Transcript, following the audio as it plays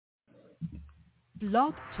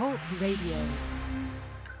Blog Talk Radio.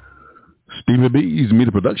 Stevie B's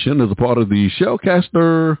Media Production is a part of the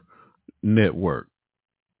Shellcaster Network.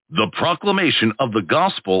 The proclamation of the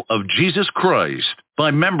gospel of Jesus Christ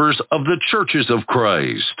by members of the Churches of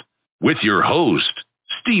Christ. With your host,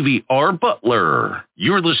 Stevie R. Butler.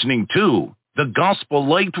 You're listening to the Gospel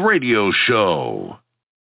Light Radio Show.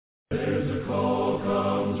 There's a call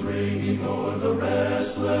comes ringing o'er the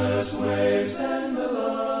restless waves, and the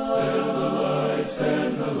light,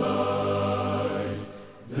 send the light.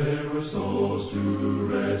 There are souls to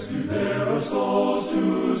rescue, there are souls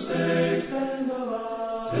to save, send the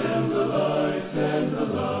light, send the light, send the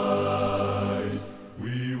light.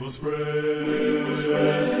 We will spread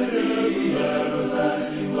the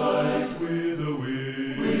everlasting light with the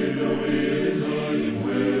wind, leading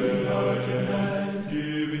with heart and hand,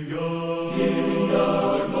 giving God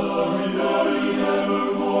glory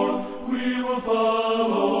evermore. We will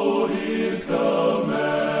follow His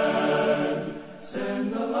command.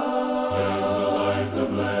 Send the light, the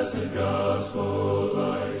blessed gospel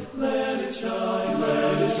light. Let it shine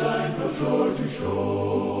from shore to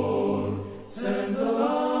shore. Send the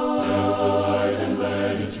light, and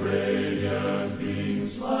let its radiant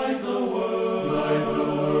beams light the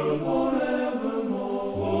world forevermore.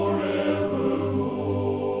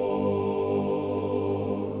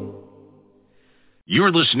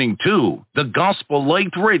 You're listening to the Gospel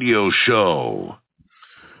Light Radio Show.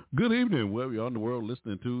 Good evening, wherever you are in the world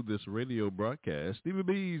listening to this radio broadcast. Stevie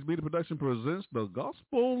B's Media Production presents the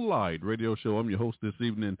Gospel Light Radio Show. I'm your host this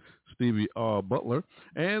evening, Stevie R. Butler,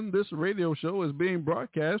 and this radio show is being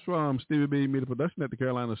broadcast from Stevie B Media Production at the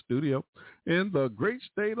Carolina studio in the great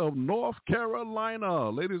state of North Carolina.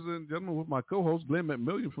 Ladies and gentlemen, with my co-host Glenn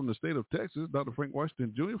McMillian from the state of Texas, Dr. Frank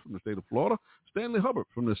Washington Jr. from the state of Florida, Stanley Hubbard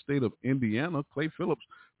from the state of Indiana, Clay Phillips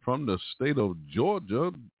from the state of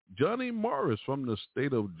Georgia, Johnny Morris from the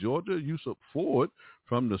state of Georgia, Yusuf Ford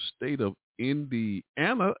from the state of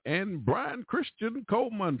Indiana, and Brian Christian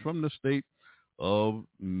Coleman from the state of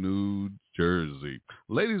New Jersey.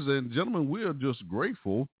 Ladies and gentlemen, we are just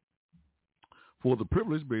grateful for the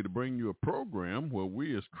privilege to bring you a program where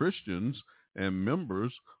we as Christians and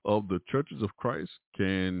members of the Churches of Christ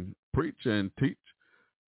can preach and teach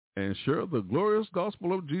and share the glorious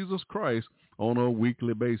gospel of Jesus Christ on a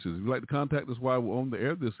weekly basis. If you'd like to contact us while we're on the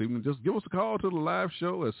air this evening, just give us a call to the live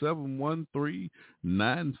show at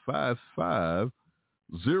 713-955-0508,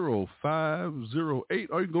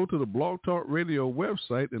 or you can go to the Blog Talk Radio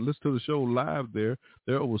website and listen to the show live there.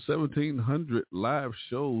 There are over 1,700 live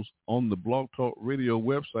shows on the Blog Talk Radio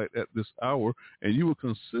website at this hour, and you will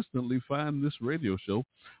consistently find this radio show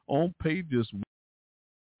on pages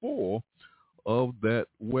 4 of that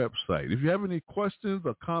website. If you have any questions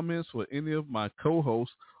or comments for any of my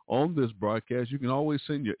co-hosts on this broadcast, you can always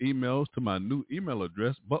send your emails to my new email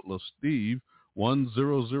address,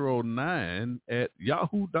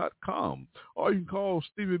 butlersteve1009@yahoo.com, or you can call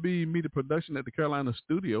Stevie B Media Production at the Carolina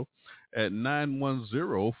studio at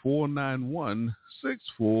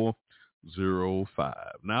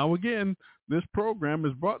 910-491-6405. Now again, this program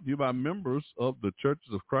is brought to you by members of the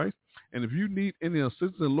Churches of Christ. And if you need any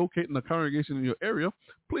assistance in locating a congregation in your area,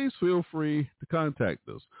 please feel free to contact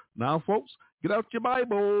us. Now, folks, get out your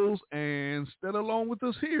Bibles and study along with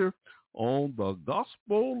us here on the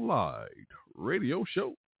Gospel Light Radio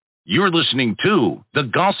Show. You're listening to the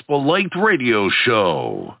Gospel Light Radio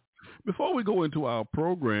Show. Before we go into our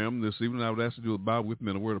program this evening, I would ask you to bow with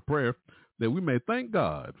me in a word of prayer that we may thank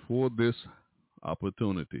God for this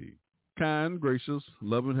opportunity. Kind, gracious,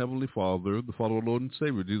 loving Heavenly Father, the Father, Lord, and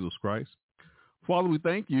Savior, Jesus Christ. Father, we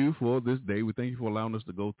thank you for this day. We thank you for allowing us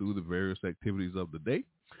to go through the various activities of the day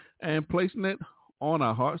and placing it on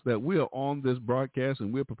our hearts that we are on this broadcast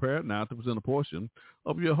and we're prepared now to present a portion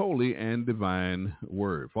of your holy and divine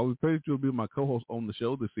word. Father, we pray that you'll be my co-host on the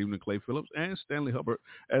show this evening, Clay Phillips and Stanley Hubbard,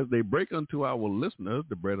 as they break unto our listeners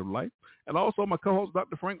the bread of life. And also my co-host,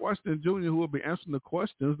 Dr. Frank Washington Jr., who will be answering the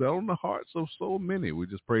questions that are on the hearts of so many. We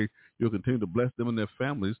just pray you'll continue to bless them and their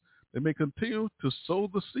families. They may continue to sow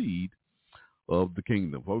the seed of the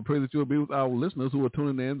kingdom. We pray that you'll be with our listeners who are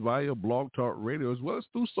tuning in via Blog Talk Radio as well as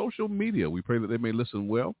through social media. We pray that they may listen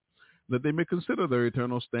well, that they may consider their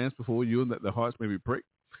eternal stance before you, and that their hearts may be pricked.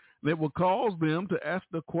 And it will cause them to ask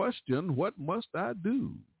the question, what must I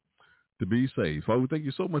do to be saved? Father, we thank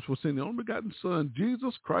you so much for sending the only begotten Son,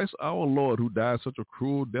 Jesus Christ our Lord, who died such a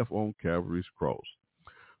cruel death on Calvary's cross.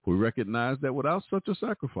 We recognize that without such a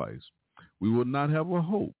sacrifice, we would not have a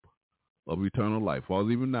hope of eternal life.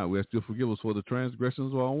 Father, even now, we ask you to forgive us for the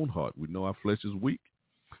transgressions of our own heart. We know our flesh is weak,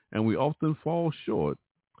 and we often fall short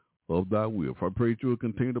of thy will. For I pray that you will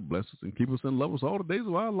continue to bless us and keep us and love us all the days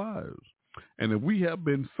of our lives. And if we have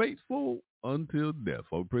been faithful until death,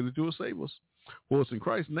 I pray that you will save us. For it's in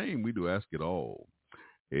Christ's name we do ask it all.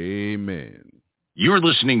 Amen. You're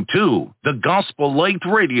listening to the Gospel Light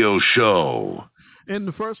Radio Show. In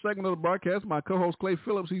the first segment of the broadcast, my co-host Clay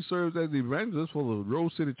Phillips, he serves as the evangelist for the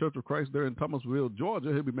Rose City Church of Christ there in Thomasville,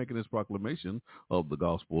 Georgia. He'll be making his proclamation of the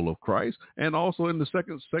gospel of Christ. And also in the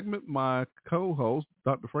second segment, my co-host,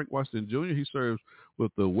 Dr. Frank Washington Jr., he serves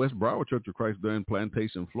with the West Broward Church of Christ there in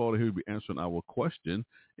Plantation, Florida. He'll be answering our question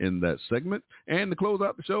in that segment. And to close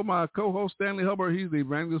out the show, my co-host Stanley Hubbard, he's the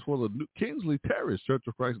evangelist for the Kingsley Terrace Church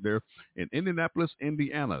of Christ there in Indianapolis,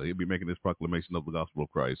 Indiana. He'll be making his proclamation of the gospel of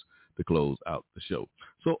Christ to close out the show.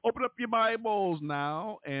 So open up your Bibles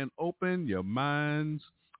now and open your minds,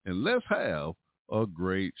 and let's have a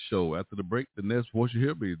great show. After the break, the next voice you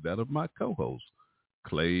hear will be that of my co-host,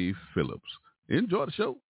 Clay Phillips. Enjoy the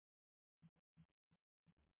show.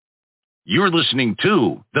 You're listening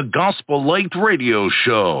to the Gospel Light Radio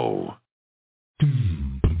Show.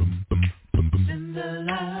 Send the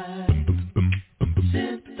light,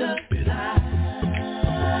 send the light,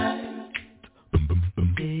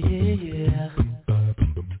 yeah.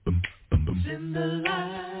 Send the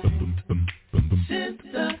light, send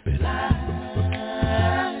the light,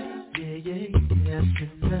 yeah.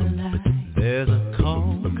 Send the light. There's a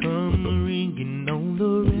call come ringing on the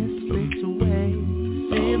restless way.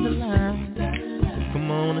 Send the light. Come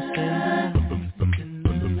on and send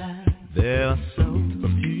the light. There are souls to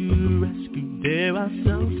rescue. There are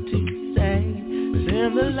souls to save.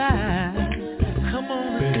 Send the light. Come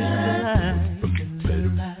on and send the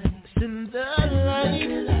light. Send the light.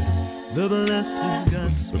 The blessed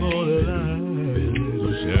gospel light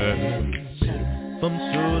shine from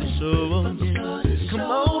shore to shore. Come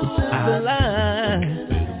on, send the light.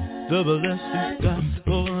 The blessed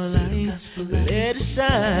gospel light. Let it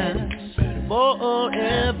shine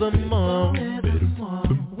forevermore.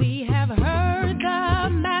 We have heard the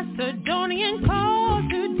Macedonian call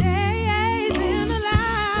today. Send the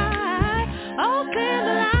light, oh send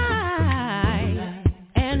the light,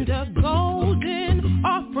 and a golden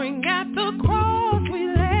offering at the cross we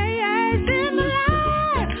lay. Send the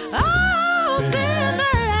light, oh send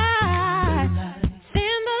the light,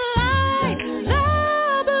 send the light, the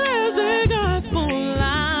blessed gospel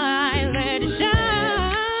light. Let it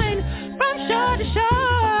shine from shore to shore.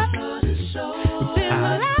 Send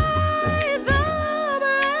the light, the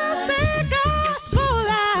blessed gospel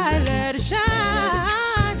light. Let it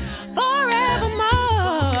shine forevermore.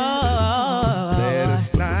 Let us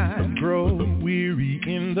not grow weary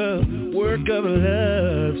in the work of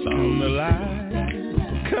love. Send the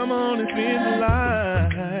light. Come on and send the light.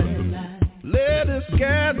 Let us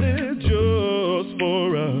gather just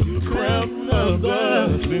for a crown of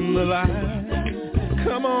love. Send the light.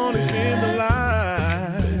 Come on and send the light.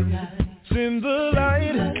 Send the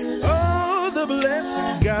light. Oh, the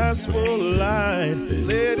blessed gospel light.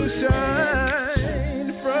 Let it shine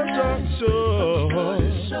from dark shore.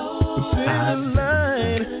 Send the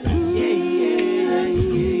light.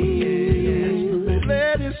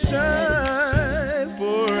 Let it shine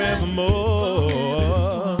forevermore.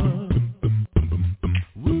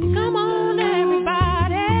 Come on,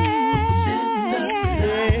 everybody.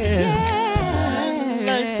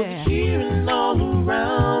 Light for cheering all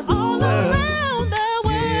around the All world. around the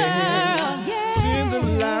world. Send the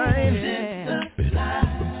light.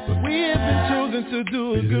 We have been chosen to do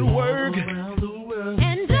a good work.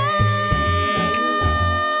 And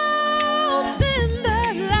oh, send the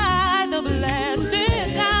light, the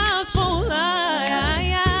blessed gospel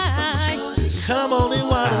light. Come on and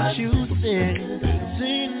why don't you sing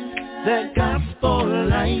that gospel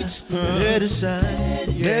light. Let it shine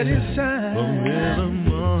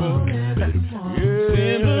forevermore.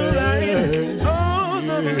 Send the light, oh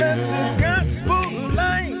the blessed gospel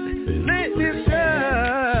light. Let it shine,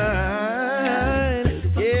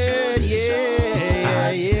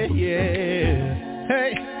 yeah.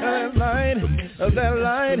 Hey, that light,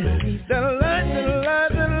 that light.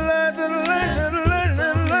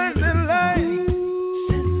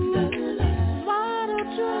 Why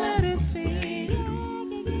don't you let it see?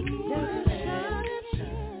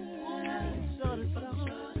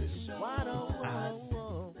 Why don't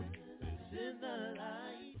send the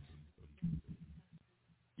light?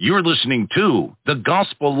 You're listening to the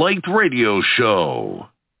Gospel Light Radio Show.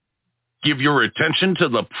 Give your attention to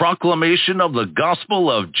the proclamation of the gospel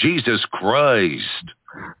of Jesus Christ.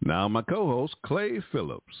 Now my co-host, Clay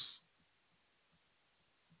Phillips.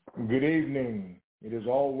 Good evening. It is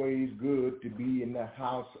always good to be in the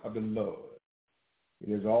house of the Lord.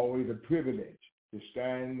 It is always a privilege to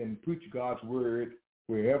stand and preach God's word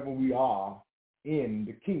wherever we are in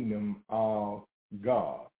the kingdom of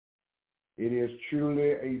God. It is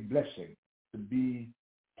truly a blessing to be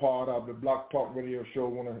part of the Block Talk Radio Show. I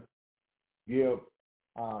want to give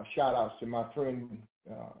shout-outs to my friend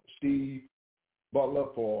Steve Butler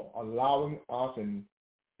for allowing us and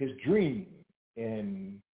his dream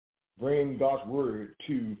in bringing God's word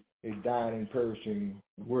to a dying and perishing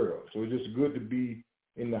world. So it's just good to be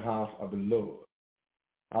in the house of the Lord.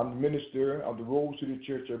 I'm the minister of the Rose City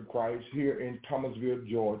Church of Christ here in Thomasville,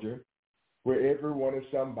 Georgia, where everyone is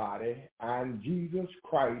somebody and Jesus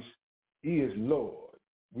Christ is Lord.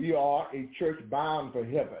 We are a church bound for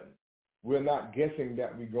heaven. We're not guessing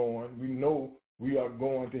that we're going. We know we are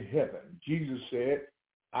going to heaven. Jesus said,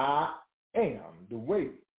 I am the way,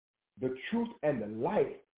 the truth, and the life.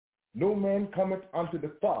 No man cometh unto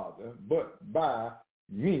the Father but by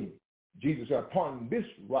me. Jesus said, upon this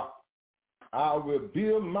rock I will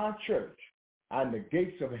build my church, and the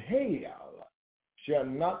gates of hell shall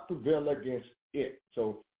not prevail against it.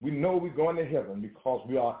 So we know we're going to heaven because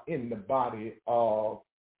we are in the body of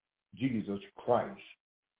Jesus Christ.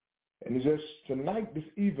 And it's just tonight, this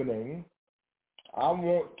evening, I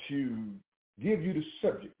want to give you the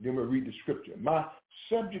subject. Then we'll read the scripture. My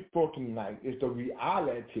subject for tonight is the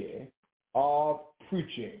reality of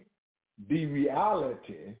preaching. The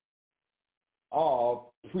reality of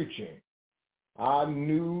preaching. I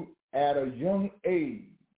knew at a young age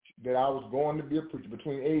that I was going to be a preacher.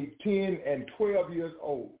 Between age 10 and 12 years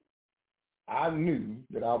old, I knew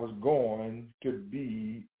that I was going to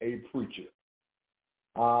be a preacher.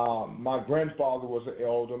 My grandfather was an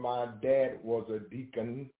elder. My dad was a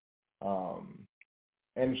deacon.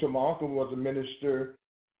 And so my uncle was a minister.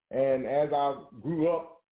 And as I grew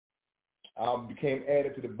up, I became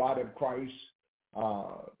added to the body of Christ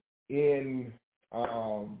in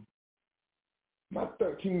my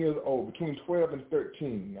 13 years old. Between 12 and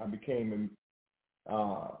 13, I became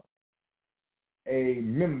a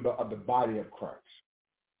member of the body of Christ.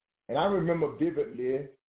 And I remember vividly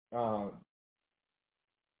an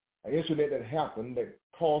incident that happened that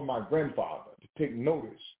caused my grandfather to take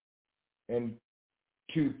notice and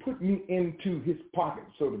to put me into his pocket,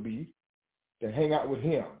 so to be, to hang out with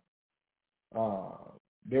him.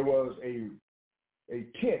 There was a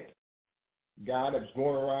tent guy that was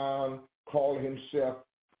going around calling himself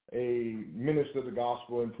a minister of the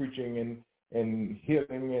gospel and preaching and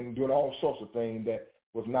healing and doing all sorts of things that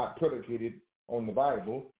was not predicated on the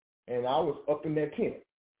Bible. And I was up in that tent.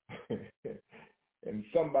 And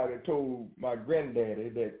somebody told my granddaddy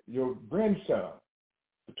that your grandson,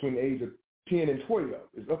 between the age of 10 and 12,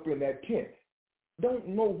 is up in that tent. Don't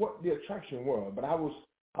know what the attraction was, but I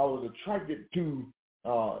was attracted to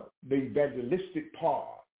the evangelistic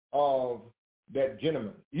part of that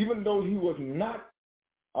gentleman. Even though he was not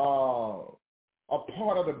a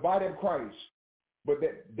part of the body of Christ, but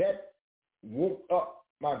that woke up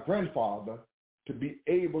my grandfather to be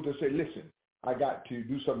able to say, listen, I got to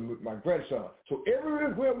do something with my grandson. So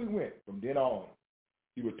everywhere we went from then on,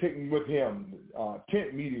 he would take me with him,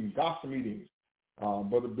 tent meetings, gospel meetings,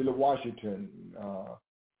 Brother Billy Washington,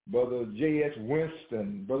 Brother J.S.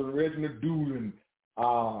 Winston, Brother Reginald Doolin,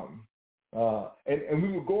 and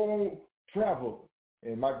we would go on travel,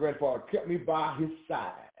 and my grandfather kept me by his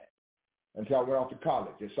side until I went off to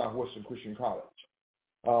college at Southwestern Christian College.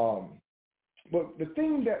 But the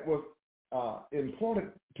thing that was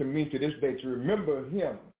important to me to this day to remember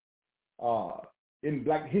him in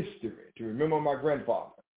Black history, to remember my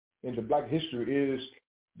grandfather into Black history, is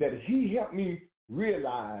that he helped me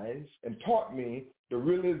realize and taught me the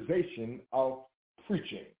realization of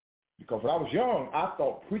preaching. Because when I was young, I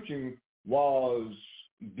thought preaching was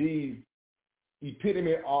the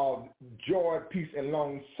epitome of joy, peace, and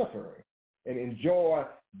long suffering, and enjoy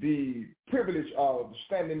the privilege of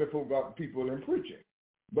standing before God people and preaching.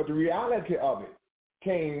 But the reality of it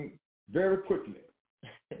came very quickly.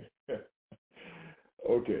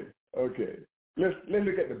 Okay. Let's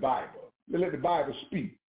look at the Bible. Let's let the Bible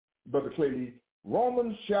speak, Brother Clay.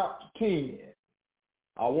 Romans chapter 10.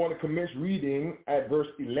 I want to commence reading at verse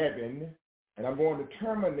 11, and I'm going to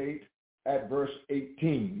terminate at verse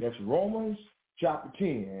 18. That's Romans chapter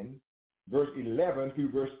 10, verse 11 through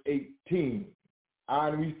verse 18.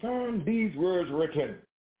 And we find these words written,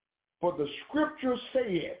 for the scripture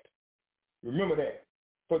saith, remember that,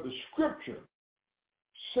 for the scripture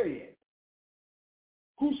saith,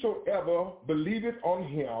 whosoever believeth on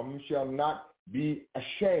him shall not be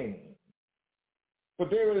ashamed. For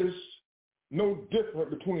there is no difference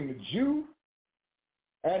between the Jew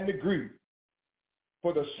and the Greek.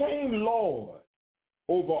 For the same Lord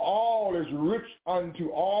over all is rich unto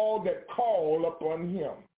all that call upon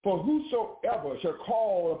him. For whosoever shall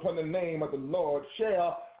call upon the name of the Lord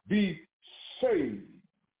shall be saved.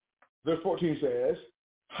 Verse 14 says,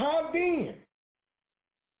 how then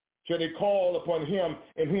shall they call upon him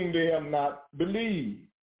in whom they have not believed?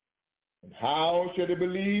 And how shall they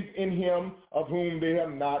believe in him of whom they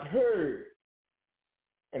have not heard?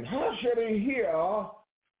 And how shall they hear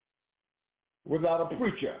without a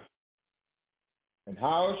preacher? And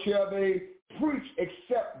how shall they preach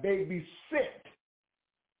except they be sent?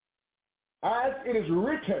 As it is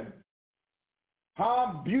written,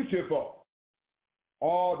 how beautiful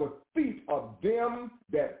are the feet of them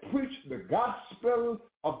that preach the gospel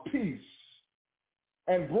of peace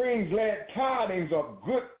and bring glad tidings of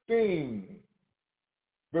good things.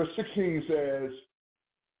 Verse 16 says,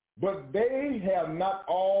 but they have not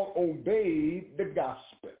all obeyed the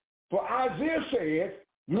gospel. For Isaiah said,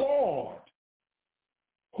 Lord,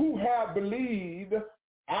 who have believed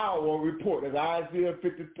our report? That's Isaiah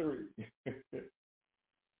 53.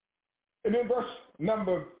 And then verse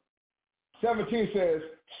number 17 says,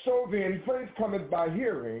 so then faith cometh by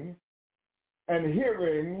hearing, and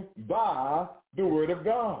hearing by the word of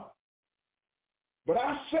God. But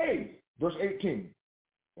I say, verse 18,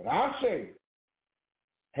 but I say,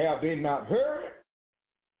 have they not heard?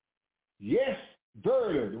 Yes,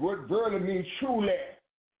 verily. The word verily means truly.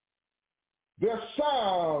 Their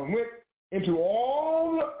sound went into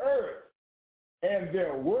all the earth, and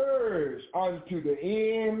their words unto the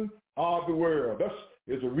end of the world. This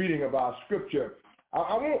is a reading of our scripture. I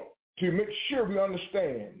want to make sure we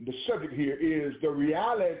understand the subject here is the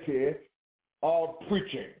reality of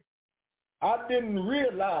preaching. I didn't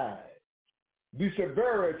realize the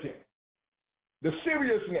severity, the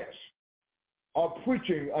seriousness of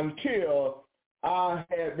preaching until I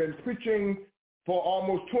had been preaching for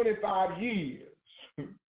almost 25 years.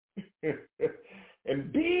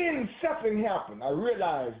 And then something happened. I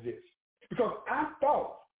realized this. Because I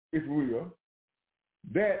thought, if you will,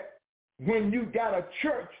 that when you got a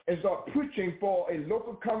church and start preaching for a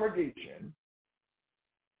local congregation,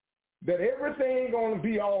 that everything going to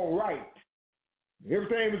be all right.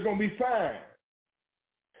 Everything was going to be fine.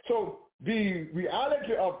 So the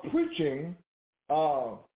reality of preaching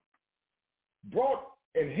brought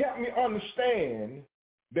and helped me understand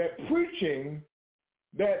that preaching,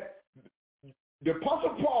 that the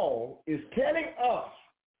Apostle Paul is telling us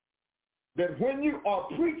that when you are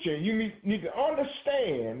preaching, you need to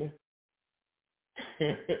understand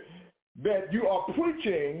that you are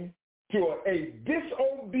preaching to a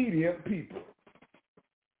disobedient people.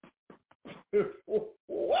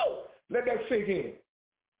 Whoa, let that sink in.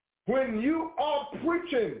 When you are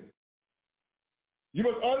preaching, you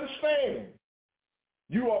must understand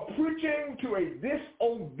you are preaching to a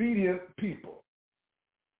disobedient people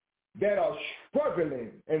that are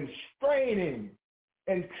struggling and straining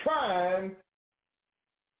and trying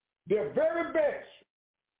their very best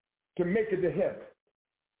to make it to heaven.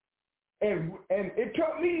 And it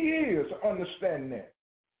took me years to understand that.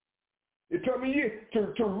 It took me years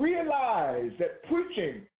to realize that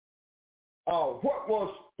preaching, what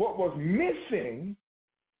was missing,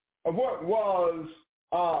 what was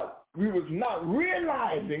we was not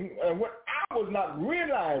realizing, and what I was not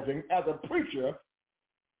realizing as a preacher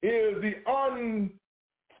is the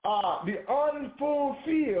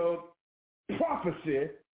unfulfilled prophecy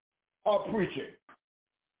of preaching.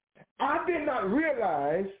 I did not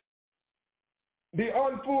realize the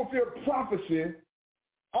unfulfilled prophecy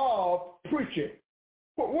of preaching.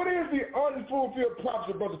 But what is the unfulfilled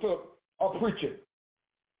prophecy, Brother Philip, of preaching?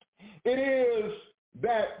 It is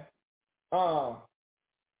that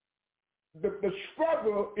the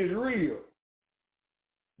struggle is real.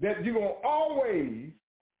 That you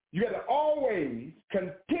got to always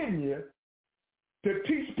continue to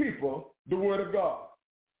teach people the word of God.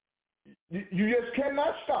 You just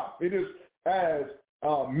cannot stop. It is as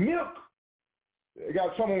milk. You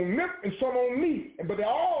got some on milk and some on meat, but they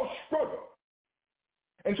all struggle.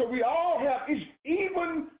 And so we all have issues.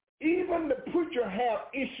 Even the preacher have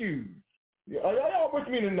issues. Are y'all with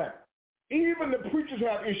me tonight? Even the preachers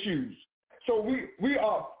have issues. So we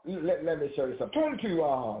are, let me show you something. Turn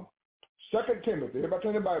to 2 Timothy. Everybody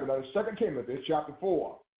turn the Bible now. 2 Timothy chapter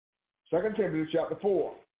 4. 2 Timothy chapter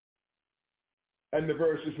 4. And the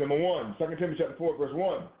verse is number 1. 2 Timothy chapter 4, verse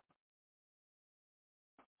 1.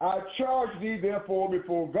 I charge thee therefore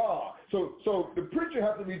before God. So the preacher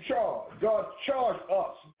has to be charged. God charged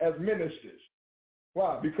us as ministers.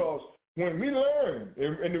 Why? Because when we learn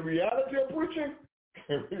in the reality of preaching,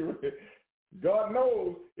 God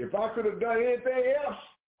knows if I could have done anything else,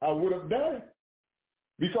 I would have done it.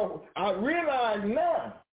 Because I realize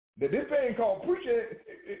now that this thing called preaching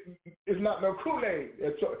is not no Kool-Aid.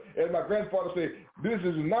 As my grandfather said, this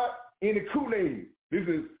is not any Kool-Aid. This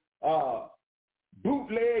is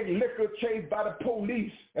bootleg liquor chased by the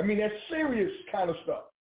police. I mean, that's serious kind of stuff.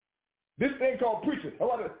 This thing called preaching.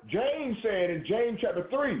 James said in James chapter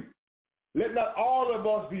 3, let not all of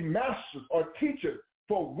us be masters or teachers,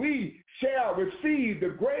 for we shall receive the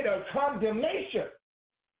greater condemnation.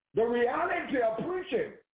 The reality of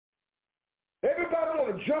preaching. Everybody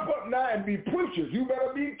want to jump up now and be preachers. You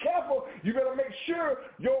better be careful. You better make sure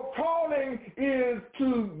your calling is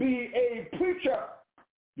to be a preacher.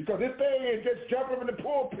 Because this thing is just jumping in the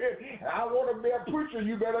pulpit. I want to be a preacher.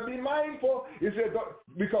 You better be mindful. It says,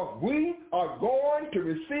 because we are going to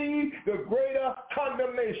receive the greater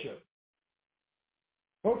condemnation.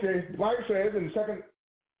 Okay, the Bible says in 2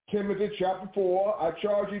 Timothy chapter 4, I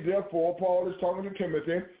charge you therefore, Paul is talking to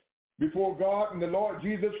Timothy, before God and the Lord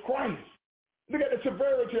Jesus Christ. Look at the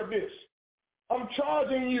severity of this. I'm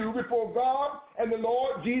charging you before God and the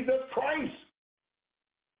Lord Jesus Christ,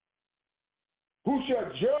 who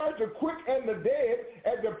shall judge the quick and the dead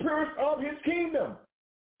at the appearance of his kingdom.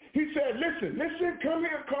 He said, listen, come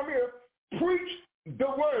here, preach the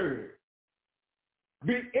word.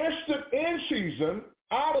 Be instant in season,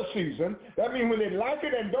 out of season. That means when they like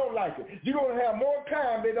it and don't like it. You're going to have more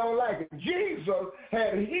time they don't like it. Jesus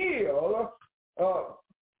had healed,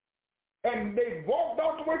 and they walked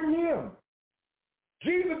off away from him.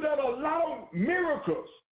 Jesus done a lot of miracles,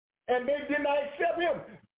 and they did not accept him.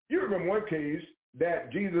 You remember one case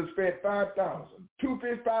that Jesus fed 5,000, 2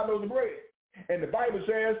 fish, 5 loaves of bread. And the Bible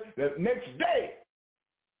says that next day,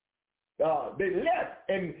 they left,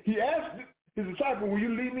 and he asked his disciples, will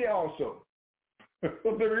you leave me also?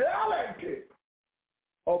 The reality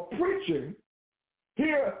of preaching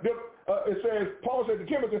here, it says, Paul said to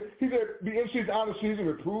Timothy, he said, be in season, out of season,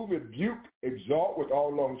 reprove, rebuke, exhort with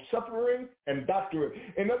all long suffering and doctrine.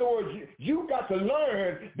 In other words, you got to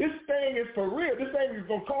learn this thing is for real. This thing is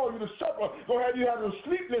going to cause you to suffer. It's going to have you have a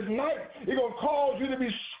sleepless night. It's going to cause you to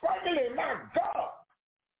be struggling. My God.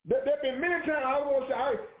 There have been many times I want to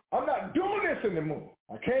say, I'm not doing this anymore.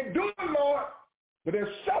 I can't do it, Lord. But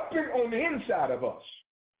there's something on the inside of us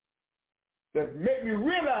that make me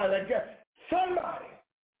realize that somebody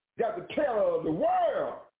got to tell the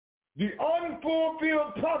world the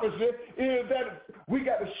unfulfilled prophecy is that we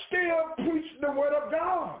got to still preach the word of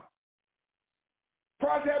God.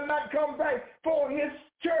 Christ has not come back for his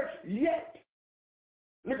church yet.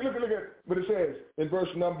 Look at what it says in verse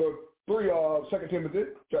number 3 of 2 Timothy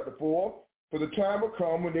chapter 4. For the time will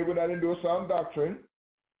come when they will not endure sound doctrine,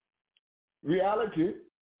 reality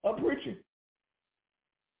of preaching,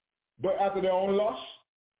 but after their own lusts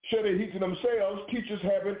shall they heap to themselves teachers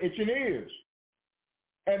having itching ears.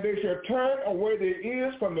 And they shall turn away their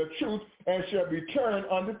ears from the truth and shall be turned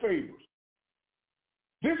unto fables.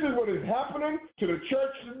 This is what is happening to the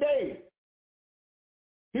church today.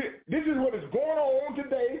 This is what is going on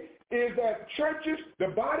today, is that churches, the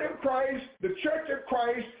body of Christ, the church of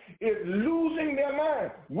Christ is losing their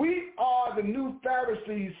mind. We are the new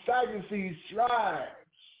Pharisees, Sadducees, scribes.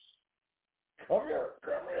 Come here.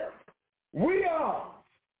 We are.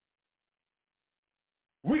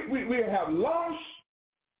 We have lost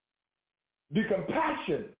the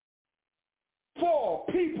compassion for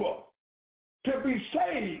people to be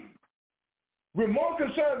saved. We're more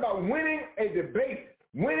concerned about winning a debate,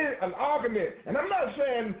 winning an argument. And I'm not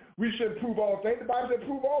saying we should prove all things. The Bible says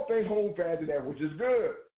prove all things, hold fast to that which is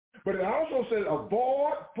good. But it also says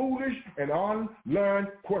avoid foolish and unlearned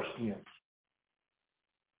questions.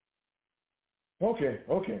 Okay.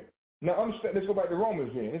 Now let's go back to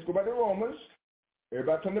Romans then. Let's go back to Romans.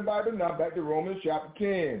 Everybody turn the Bible now back to Romans chapter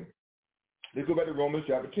 10. Let's go back to Romans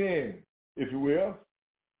chapter 10, if you will.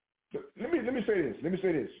 Let me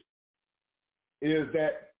say this. Is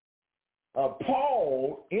that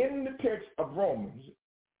Paul, in the text of Romans,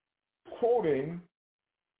 quoting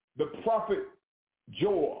the prophet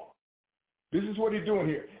Joel. This is what he's doing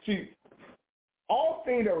here. See, all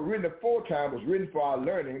things that were written aforetime was written for our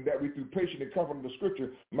learning, that we through patience and comfort of the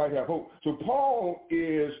scripture might have hope. So Paul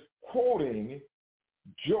is quoting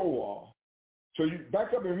Joel. So you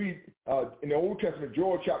back up and read in the Old Testament,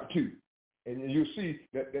 Joel chapter 2, and you'll see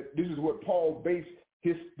that this is what Paul based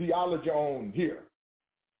his theology on here.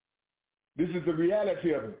 This is the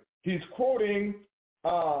reality of it. He's quoting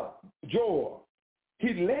Joel.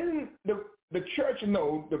 He's letting the church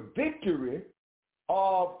know the victory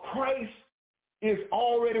of Christ is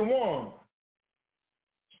already won.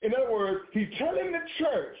 In other words, he's telling the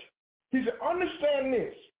church, he said, understand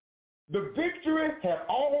this. The victory had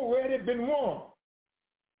already been won.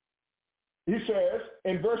 He says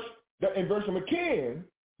in verse number 10,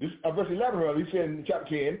 this verse 11, rather, he said in chapter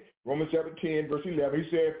 10, Romans chapter 10, verse 11, he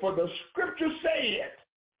said, for the scripture saith,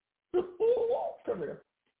 come here.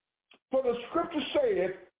 For the scripture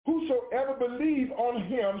saith, whosoever believe on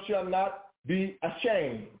him shall not be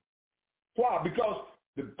ashamed. Why? Because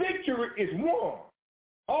the victory is won.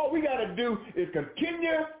 All we got to do is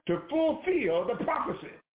continue to fulfill the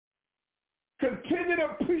prophecy. Continue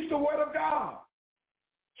to preach the word of God.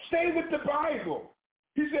 Stay with the Bible.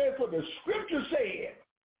 He said, for the scripture said.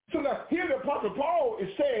 So now here the Apostle Paul is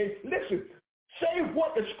saying, listen, say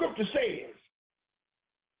what the scripture says.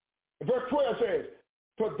 Verse 12 says,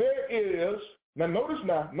 for there is, notice,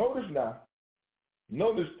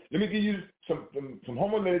 let me give you some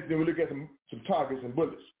homiletics, then we'll look at some targets and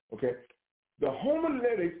bullets, okay? The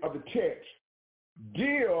homiletics of the text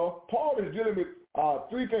Paul is dealing with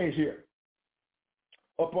three things here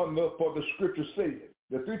for the scripture says.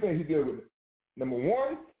 The three things he deals with. Number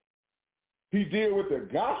one, he deals with the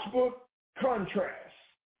gospel contrast.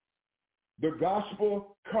 The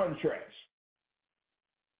gospel contrast.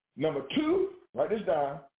 Number two, write this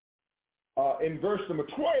down, in verse number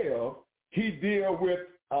 12, he deals with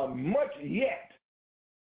much yet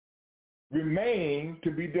remain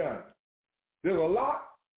to be done. There's a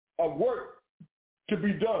lot of work to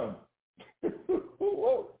be done. This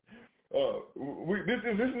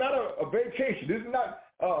is not a vacation. This is not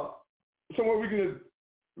somewhere we can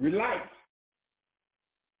relax.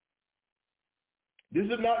 This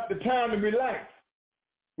is not the time to relax.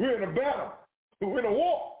 We're in a battle. We're in a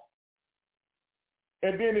war.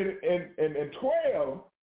 And then in 12,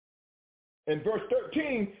 in verse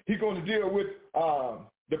 13, he's going to deal with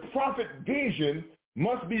the prophet vision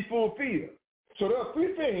must be fulfilled. So there are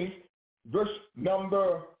three things. Verse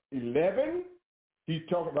number 11, he's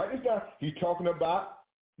talking about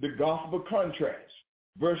the gospel contrast.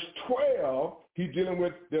 Verse 12, he's dealing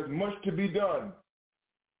with there's much to be done.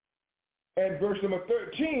 And verse number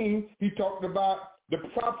 13, he's talking about the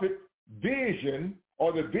prophet vision,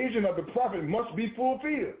 or the vision of the prophet must be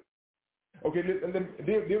fulfilled. Okay,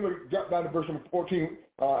 then we'll drop down to verse number 14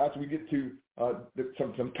 after we get to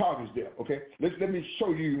some targets there. Okay, let me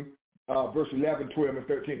show you verse 11, 12, and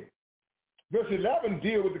 13. Verse 11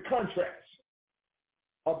 deals with the contrast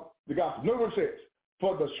of the gospel. Notice what it says,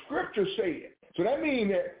 for the scripture said. So that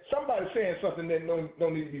means that somebody's saying something that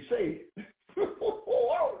don't need to be said.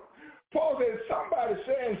 Paul says somebody's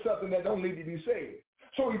saying something that don't need to be said.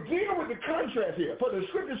 So he deals with the contrast here. For the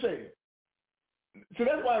scripture said. So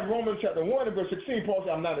that's why in Romans chapter 1 and verse 16, Paul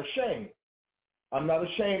said, I'm not ashamed. I'm not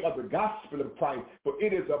ashamed of the gospel of Christ, for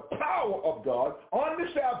it is the power of God unto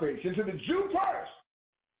salvation to the Jew first,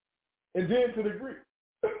 and then to the Greek.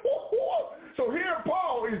 So here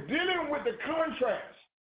Paul is dealing with the contrast.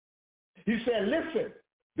 He said, listen,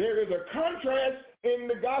 there is a contrast in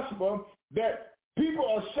the gospel that people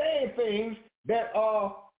are saying things that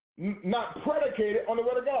are not predicated on the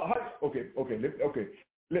word of God. Okay.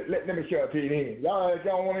 Let me share it to you in.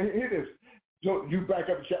 Y'all want to hear this. So you back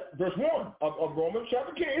up to verse 1 of Romans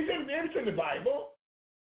chapter 10. It's in the Bible.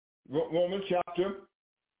 Romans chapter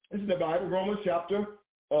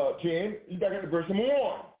 10. You back up to verse number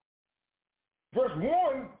 1. Verse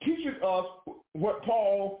 1 teaches us what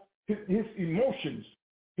Paul, his emotions,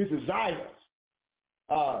 his desires,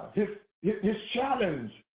 his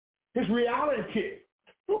challenge, his reality.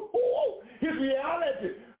 His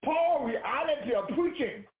reality. Paul's reality of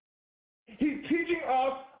preaching. He's teaching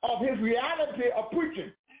us of his reality of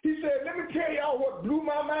preaching. He said, let me tell y'all what blew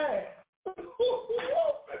my mind.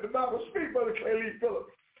 The Bible speaks, Brother Clay Lee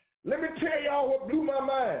Phillips. Let me tell y'all what blew my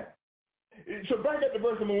mind. So back at the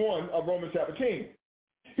verse number 1 of Romans chapter 10.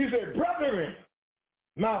 He said, brethren,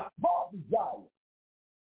 my heart desire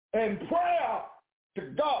and prayer to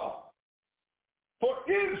God for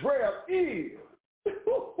Israel is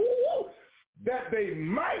that they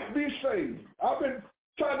might be saved. I've been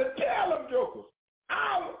trying to tell them jokers.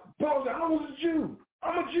 I was a Jew.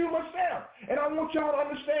 I'm a Jew myself. And I want y'all to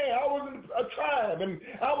understand, I was in a tribe, and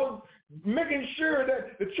I was making sure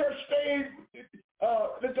that the church stayed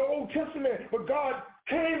that the Old Testament, but God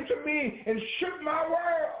came to me and shook my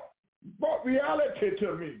world, brought reality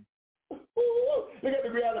to me. Look at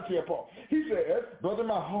the reality of Paul. He says, brother,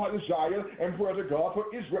 my heart desire and prayer to God for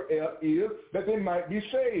Israel is that they might be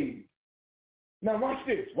saved. Now watch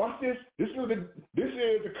this. This is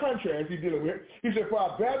the contrast he's dealing with. He said, for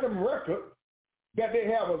I bear them record that they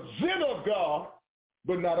have a zeal of God,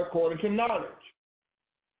 but not according to knowledge.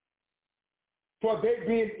 For they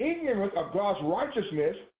being ignorant of God's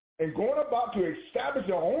righteousness and going about to establish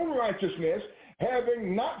their own righteousness,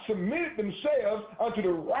 having not submitted themselves unto the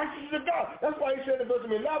righteousness of God. That's why he said in verse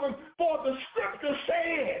 11, for the scripture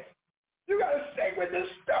says. You got to stay with the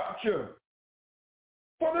scripture.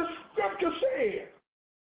 For the scripture said.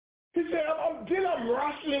 He said, I'm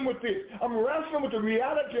wrestling with this. I'm wrestling with the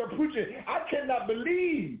reality of preaching. I cannot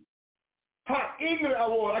believe how ignorant I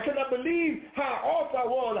was. I cannot believe how off I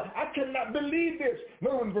was. I cannot believe this.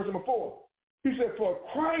 Notice in verse number 4. He said, for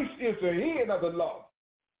Christ is the end of the law,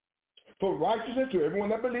 for righteousness to everyone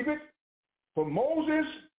that believeth. For Moses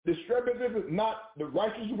distributed not the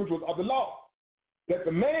righteousness which was of the law, that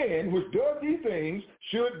the man which does these things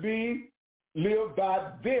should be lived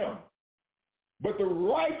by them. But the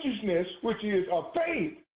righteousness which is of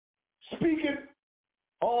faith speaketh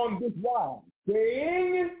on this wise,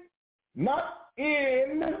 saying, not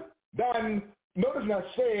in thine, notice not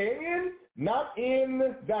saying, not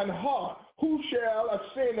in thine heart, who shall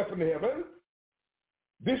ascend up into heaven?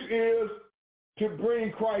 This is to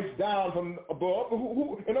bring Christ down from above.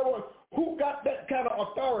 In other words, who got that kind of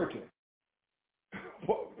authority?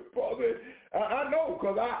 I know,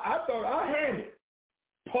 because I thought I had it.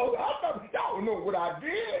 Paul, I thought, y'all know what I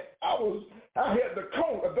did. I had the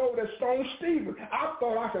coat of those that stoned Stephen. I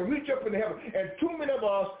thought I could reach up into heaven. And too many of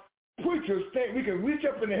us preachers think we can reach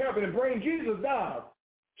up into heaven and bring Jesus down.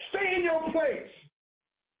 Stay in your place.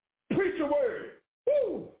 Preach the word.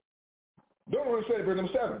 Woo! Don't want to say verse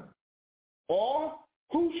number 7. Or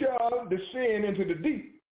who shall descend into the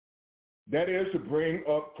deep? That is to bring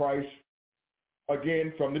up Christ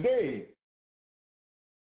again from the dead.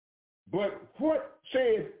 But what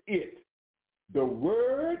says it? The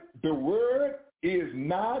word is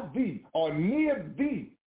nigh thee, or near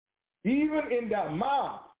thee, even in thy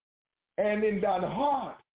mouth and in thine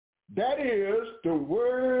heart. That is the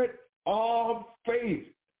word of faith,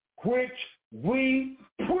 which we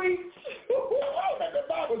preach. Let the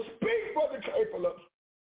Bible speak for the capable.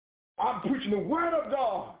 I'm preaching the word of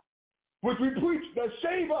God, which we preach that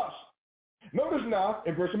save us. Notice now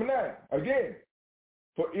in verse number 9, again,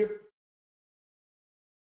 for if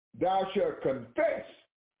thou shalt confess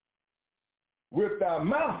with thy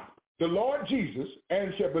mouth the Lord Jesus,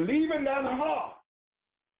 and shalt believe in thine heart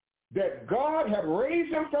that God hath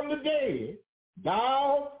raised him from the dead,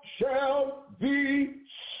 thou shalt be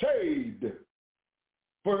saved.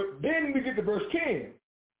 For then we get to verse 10.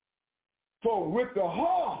 For with the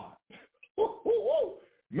heart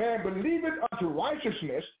man believeth unto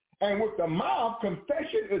righteousness, and with the mouth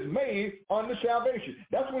confession is made unto salvation.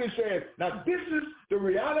 That's when he says, now this is the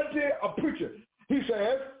reality of preaching. He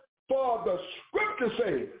says, for the scripture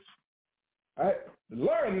says. All right?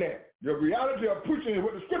 Learn that. The reality of preaching is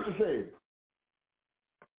what the scripture says.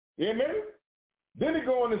 Amen? Then he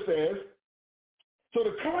goes on and says, so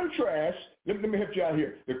the contrast, let me help you out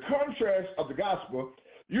here. The contrast of the gospel,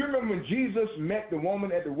 you remember when Jesus met the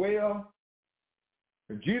woman at the well?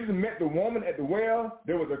 When Jesus met the woman at the well,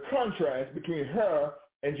 there was a contrast between her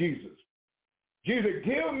and Jesus. Jesus said,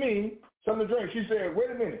 give me something to drink. She said, wait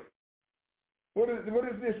a minute. What is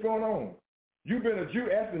this going on? You've been a Jew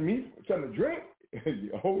asking me for something to drink?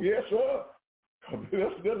 Oh, yes, sir.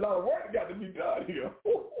 There's a lot of work got to be done here.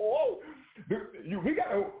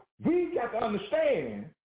 We got to understand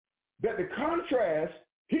that the contrast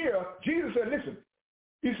here, Jesus said, listen,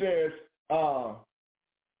 he says,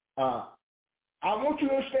 I want you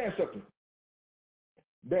to understand something,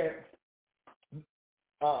 that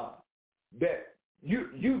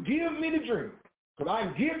you give me the drink, because I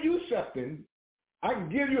can give you something, I can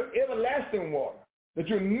give you everlasting water, that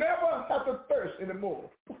you'll never have to thirst anymore.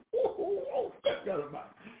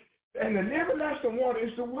 And the everlasting water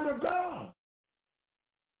is the word of God.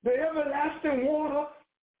 The everlasting water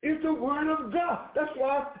is the word of God. That's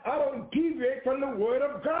why I don't deviate from the word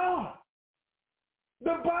of God,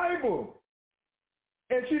 the Bible.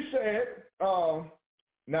 And she said,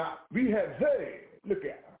 now, we have heard, look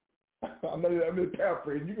at her. I'm going to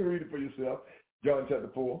paraphrase. You can read it for yourself, John chapter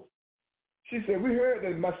 4. She said, we heard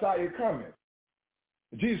that Messiah is coming.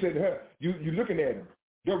 Jesus said to her, you're looking at him.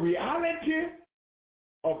 The reality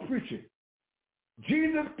of preaching.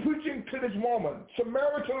 Jesus preaching to this woman,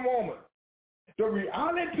 Samaritan woman. The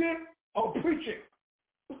reality of preaching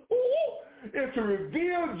is to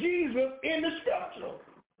reveal Jesus in the scripture.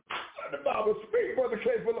 The Bible speaks for the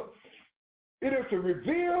capable. It is to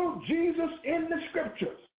reveal Jesus in the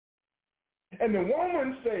scriptures. And the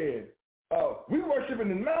woman said, we worship in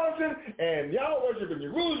the mountain, and y'all worship in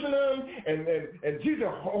Jerusalem, and Jesus,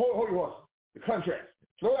 hold your horse. The contrast.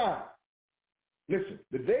 Slow down. Listen,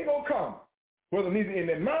 the day gonna come, whether neither in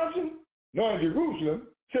the mountain nor in Jerusalem,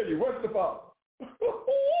 shall you worship the Father.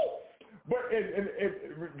 But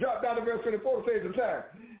drop down to verse 24 to save some time.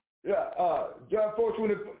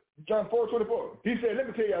 John 4:24. He said, let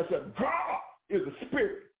me tell you something. God is a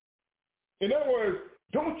spirit. In other words,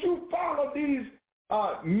 Don't you follow these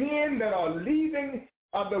men that are leaving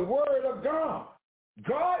the word of God.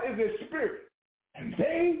 God is a spirit, and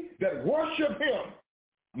they that worship him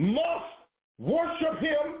must worship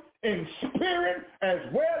him in spirit as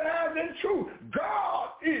well as in truth. God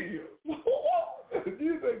is.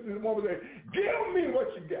 You think this woman said, give me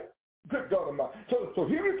what you got. Good God Almighty. So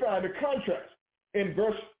here we find the contrast in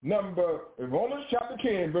Romans chapter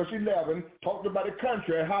 10, verse 11, talking about the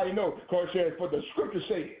contrast. How you know? Because it says, for the scripture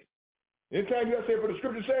says. Anytime you say for the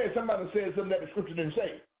scripture says, somebody says something that the scripture didn't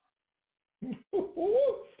say.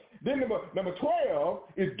 Then number 12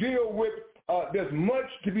 is deal with there's much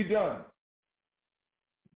to be done.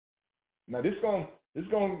 Now this going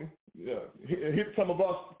hit some of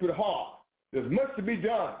us to the heart. There's much to be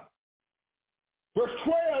done. Verse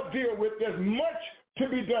 12 deal with there's much to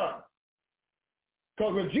be done.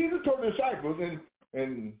 Because when Jesus told the disciples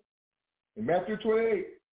in Matthew 28,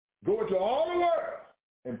 go into all the world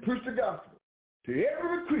and preach the gospel to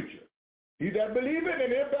every creature. He that believeth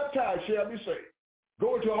and is baptized shall be saved.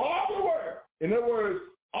 Go into all the world. In other words,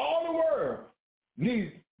 all the world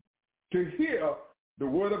needs to hear the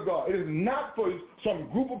word of God. It is not for some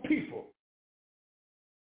group of people.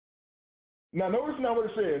 Now notice now what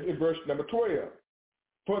it says in verse number 12.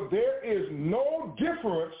 For there is no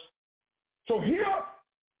difference. So here,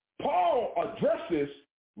 Paul addresses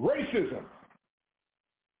racism.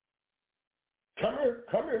 Come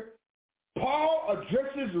here. Paul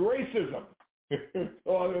addresses racism.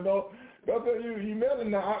 Oh, you know, you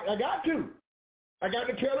meddling now. I got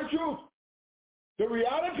to tell the truth. The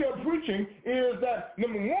reality of preaching is that,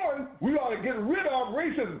 number one, we ought to get rid of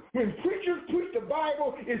racism. When preachers preach the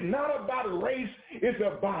Bible, it's not about race. It's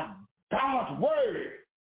about God's word.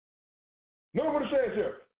 Notice what it says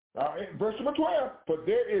here. In verse number 12, for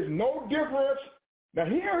there is no difference. Now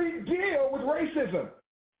here he deals with racism.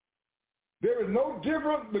 There is no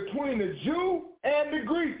difference between the Jew and the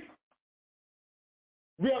Greek.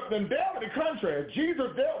 We have been dealt with the contrast. Jesus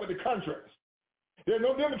dealt with the contrast. There's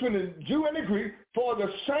no difference between the Jew and the Greek, for the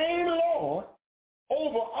same Lord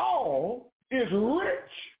over all is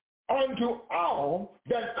rich unto all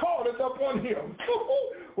that calleth upon him.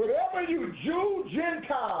 Whatever you Jew,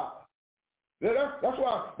 Gentile. That's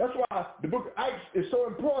why the book of Acts is so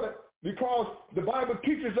important, because the Bible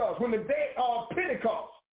teaches us when the day of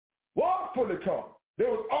Pentecost was fully come, they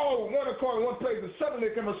was all one accord in one place, and suddenly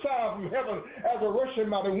came a sound from heaven as a rushing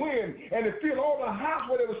mighty wind, and it filled all the house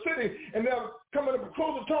where they were sitting, and they were coming up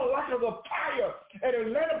closer to them like as a fire, and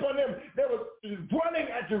it landed upon them. They were running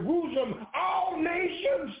at Jerusalem, all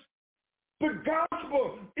nations. The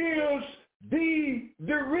gospel is the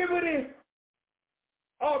derivative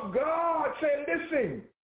of God saying, listen,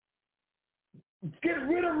 get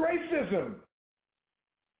rid of racism.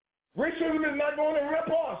 Racism is not going to help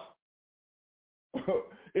us.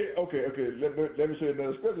 Okay. Let me say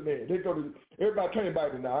another scripture then. Everybody turn your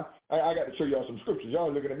Bibles now. I got to show y'all some scriptures. Y'all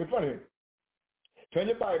are looking at me funny here. Turn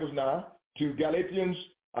your Bibles now to Galatians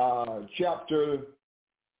chapter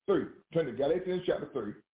 3. Turn to Galatians chapter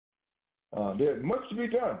 3. There's much to be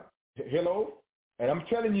done. Hello? And I'm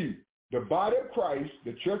telling you, the body of Christ,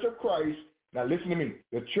 the church of Christ, now listen to me.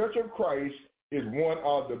 The church of Christ is one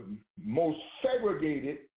of the most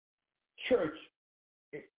segregated church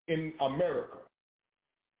in America.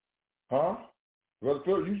 Huh? Brother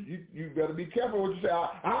Phil, you better be careful what you say.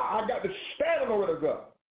 I got to stand on the word of God.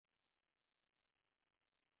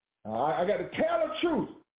 I got to tell the truth.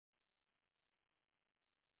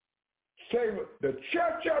 Say the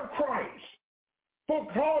church of Christ,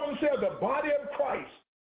 folk call themselves the body of Christ,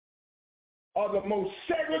 are the most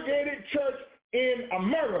segregated church in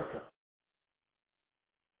America.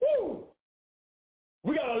 Woo!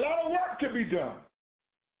 We got a lot of work to be done.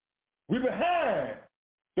 We're behind.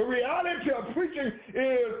 The reality of preaching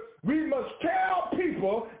is we must tell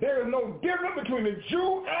people there is no difference between the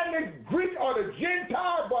Jew and the Greek or the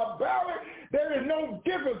Gentile barbaric. There is no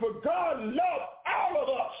difference, for God loves all of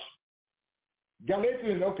us.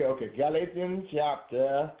 Galatians, okay. Galatians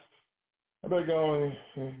chapter, I better go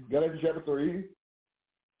on Galatians chapter 3.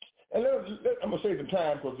 And I'm going to save some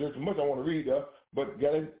time because there's so much I want to read there. But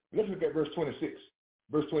let's look at verse 26.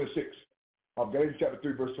 Verse 26 of Galatians chapter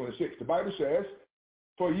 3, verse 26. The Bible says,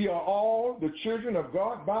 for ye are all the children of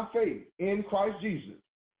God by faith in Christ Jesus.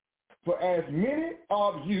 For as many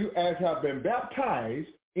of you as have been baptized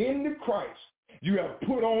into Christ, you have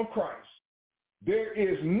put on Christ. There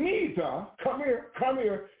is neither, come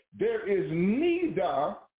here, there is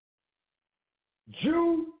neither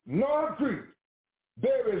Jew nor Greek.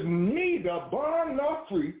 There is neither bond nor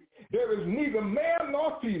free. there is neither male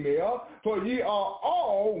nor female, for ye are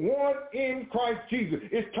all one in Christ Jesus.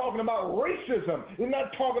 It's talking about racism. It's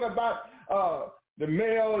not talking about the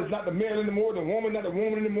male is not the male anymore, the woman not the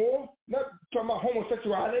woman anymore. Not talking about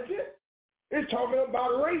homosexuality. It's talking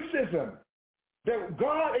about racism. That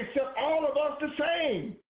God accepts all of us the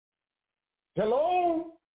same.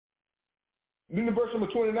 Hello? Then the verse number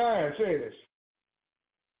 29 says,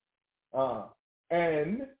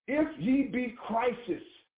 and if ye be Christ's,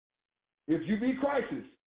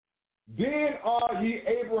 then are ye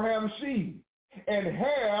Abraham's seed, and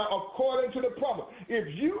heir according to the promise.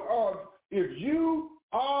 If you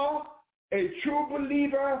are a true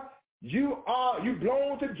believer, you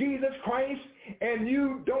belong to Jesus Christ, and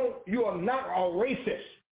you are not a racist.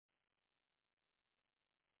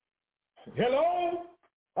 Hello?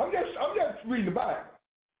 I'm just reading the Bible.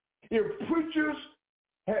 If preachers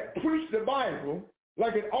had preached the Bible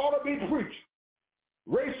like it ought to be preached,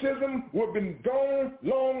 racism would have been gone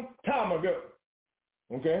long time ago.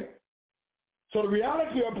 Okay? So the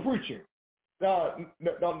reality of preaching, the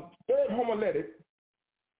third homiletic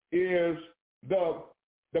is the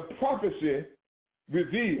prophecy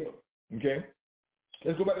revealed. Okay?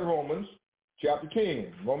 Let's go back to Romans chapter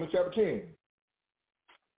 10. Romans chapter 10.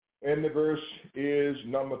 And the verse is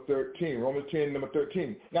number 13. Romans 10, number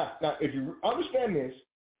 13. Now, if you understand this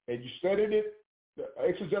and you studied it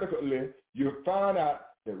exegetically, you'll find out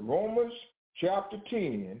that Romans chapter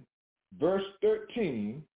 10, verse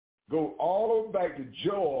 13, go all the way back to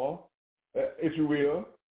Joel, if you will,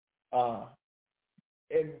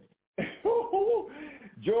 and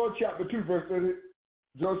Joel chapter 2, verse 30.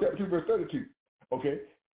 Joel chapter 2, verse 32. Okay?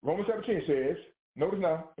 Romans chapter 10 says, notice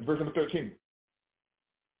now, in verse number 13.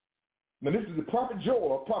 Now this is the prophet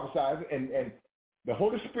Joel prophesying, and the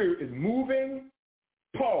Holy Spirit is moving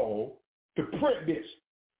Paul to print this.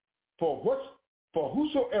 For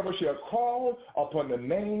whosoever shall call upon the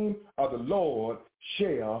name of the Lord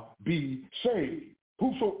shall be saved.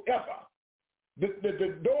 Whosoever. The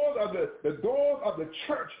doors of the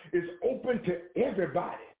church is open to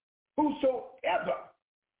everybody. Whosoever,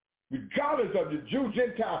 regardless of the Jew,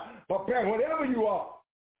 Gentile, barbarian, whatever you are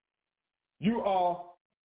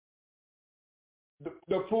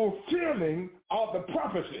the fulfilling of the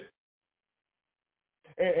prophecy.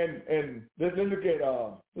 And let's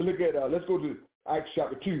go to Acts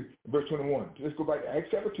chapter 2, verse 21. Let's go back to Acts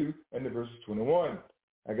chapter 2 and the verse 21.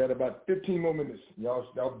 I got about 15 more minutes.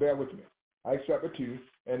 Y'all bear with me. Acts chapter 2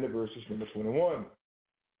 and the verses number 21.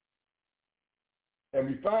 And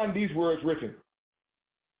we find these words written.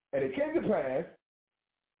 And it came to pass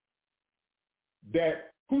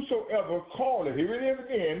that whosoever calleth, here it is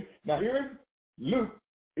again. Now here Luke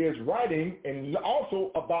is writing and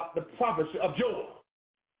also about the prophecy of Joel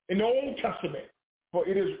in the Old Testament. For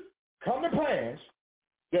it is come to pass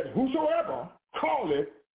that whosoever calleth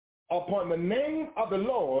upon the name of the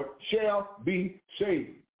Lord shall be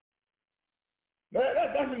saved. Now,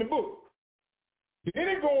 that's in the book. Then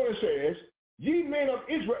it goes and says, ye men of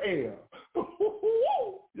Israel.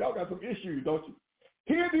 Y'all got some issues, don't you?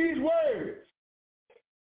 Hear these words.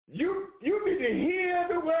 You need to hear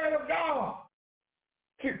the word of God.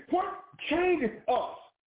 See, what changes us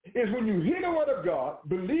is when you hear the word of God,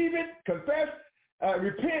 believe it, confess,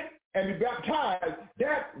 repent, and be baptized,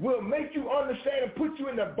 that will make you understand and put you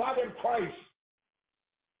in the body of Christ.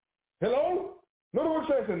 Hello? Notice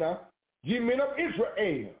what it says now. Ye men of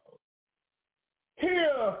Israel,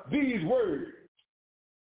 hear these words.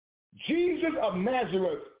 Jesus of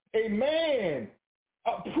Nazareth, a man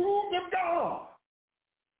approved of God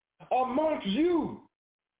amongst you.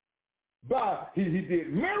 But he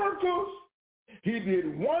did miracles, he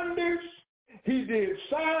did wonders, he did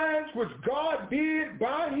signs which God did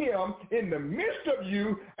by him in the midst of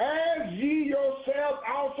you, as ye yourselves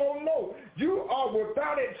also know. You are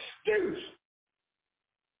without excuse.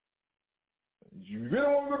 You really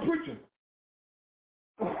want to be preaching.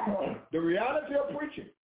 The reality of preaching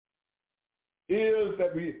is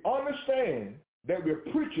that we understand that we're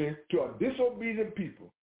preaching to a disobedient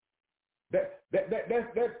people. That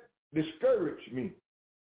discouraged me.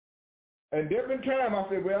 And there have been times I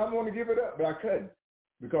said, well, I'm going to give it up, but I couldn't.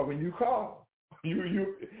 Because when you call,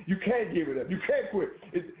 you can't give it up. You can't quit.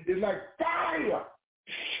 It's like fire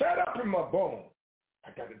shut up in my bones.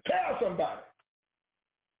 I got to tell somebody.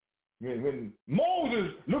 When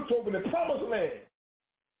Moses looked over the promised land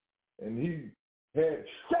and he had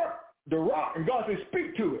struck the rock and God said,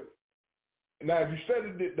 speak to it. Now, if you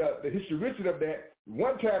studied the historicity of that,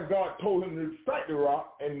 one time God told him to strike the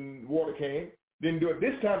rock and water came. Didn't do it.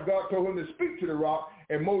 This time God told him to speak to the rock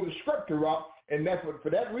and Moses struck the rock, and that's for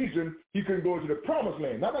that reason he couldn't go into the promised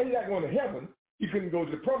land. Not that he's not going to heaven. He couldn't go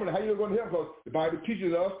to the promised land. How you going to help? Because the Bible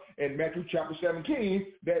teaches us in Matthew chapter 17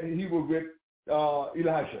 that he was with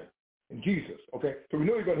Elijah and Jesus. Okay, so we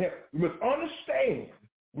know he's going to help. We must understand.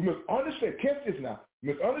 Catch this now.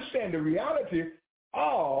 We must understand the reality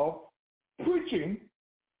of preaching.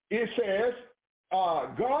 It says,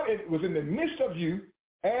 God was in the midst of you,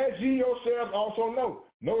 as ye yourselves also know.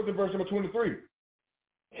 Notice in verse number 23.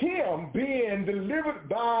 Him being delivered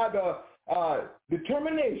by the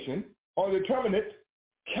determination or determinate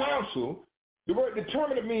counsel. The word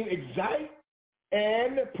determinate means exact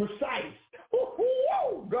and precise.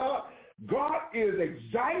 God is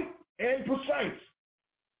exact and precise.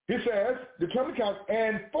 He says, determinate counsel,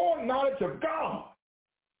 and foreknowledge of God.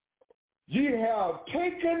 Ye have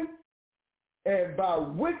taken and by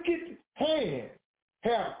wicked hand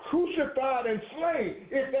have crucified and slain.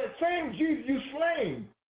 It's that same Jesus you slain.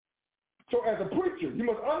 So as a preacher, you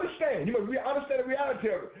must understand. You must understand the reality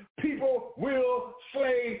of it. People will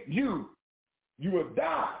slay you. You will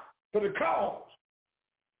die for the cause.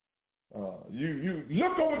 You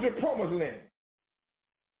look over to the promised land.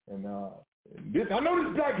 And I know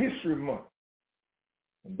this is Black History Month.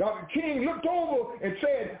 And Dr. King looked over and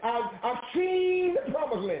said, I've seen the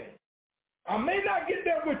promised land. I may not get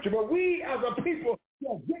there with you, but we as a people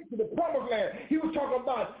will get to the promised land. He was talking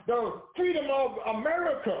about the freedom of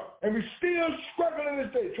America, and we're still struggling in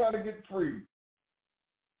this day trying to get free.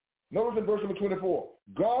 Notice in verse number 24,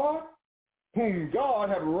 God, whom God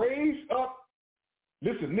have raised up.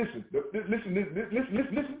 Listen.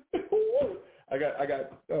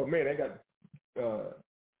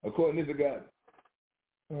 According to this, I got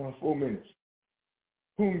 4 minutes.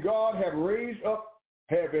 Whom God have raised up,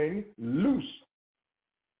 having loose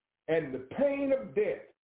and the pain of death,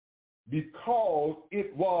 because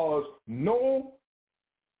it was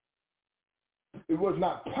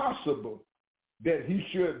not possible that he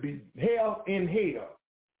should be held in hell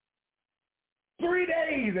 3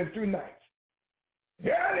 days and 3 nights.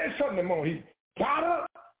 Yeah, there's something more. He got up.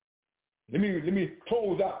 Let me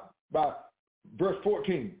close out by verse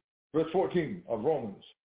 14 of Romans.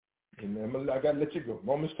 And I got to let you go.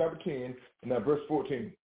 Romans chapter 10, and now verse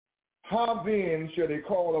 14. How then shall they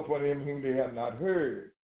call upon him whom they have not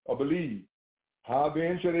heard or believed? How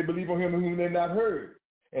then shall they believe on him whom they have not heard?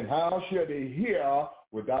 And how shall they hear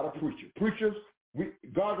without a preacher? Preachers,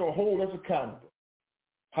 God will hold us accountable.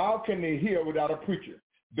 How can they hear without a preacher?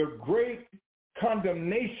 The great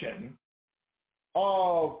condemnation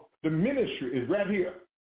of the ministry is right here.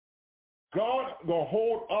 God will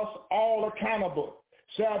hold us all accountable.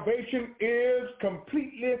 Salvation is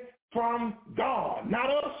completely from God, not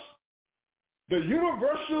us. The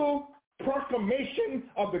universal proclamation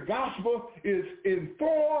of the gospel is in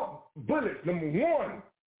 4 bullets. Number 1,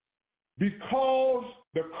 because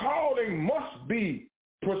the calling must be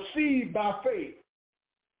perceived by faith.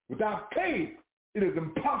 Without faith, it is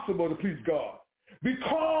impossible to please God.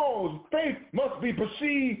 Because faith must be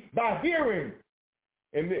perceived by hearing.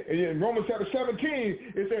 And in Romans chapter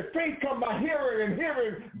 17, it says faith comes by hearing, and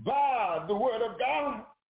hearing by the word of God.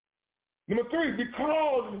 Number 3,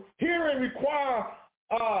 because hearing requires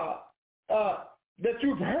that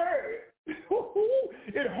you've heard.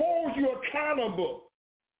 It holds you accountable.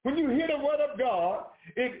 When you hear the word of God,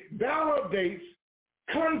 it validates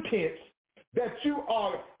contents that you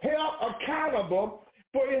are held accountable,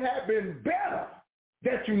 for it had been better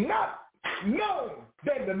that you not know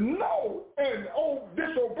than to know and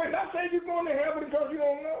disobey. Not saying you're going to heaven because you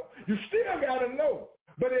don't know. You still got to know.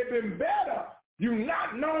 But it's been better. You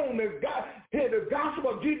not known that God, hear the gospel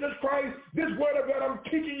of Jesus Christ, this word of God I'm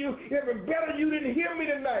teaching you, it's been better you didn't hear me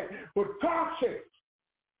tonight. But God says.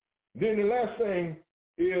 Then the last thing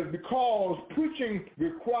is because preaching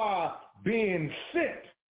requires being sent.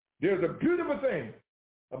 There's a beautiful thing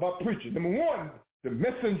about preaching. Number 1, the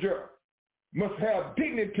messenger must have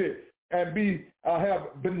dignity and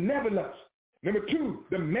have benevolence. Number 2,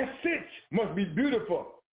 the message must be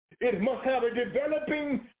beautiful. It must have a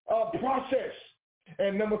developing process.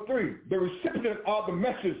 And number 3, the recipient of the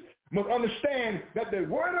message must understand that the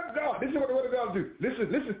word of God, this is what the word of God will do.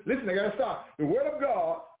 Listen, I got to stop. The word of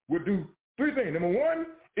God will do 3 things. Number 1,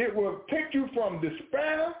 it will take you from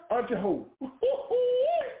despair unto hope. The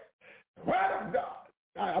word of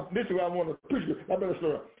God. This is what I want to preach. I better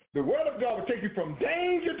slow down. The word of God will take you from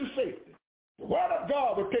danger to safety. The word of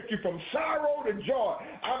God will take you from sorrow to joy.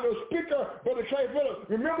 I'm the speaker, Brother Clay Phillips.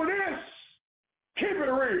 Remember this. Keep it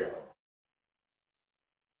real.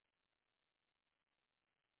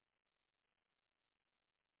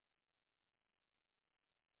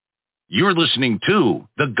 You're listening to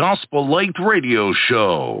the Gospel Light Radio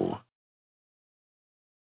Show.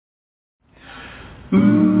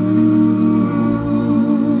 Ooh.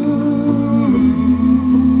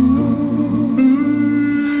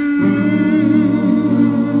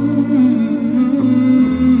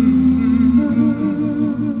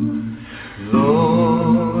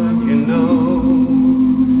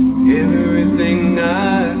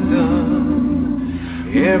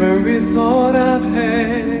 every thought I've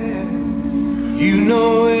had. You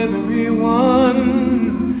know everyone,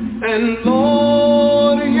 and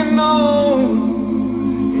Lord, you know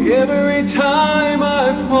every time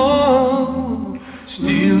I fall,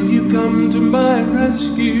 still you come to my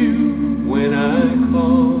rescue when I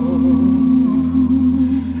call.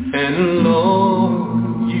 And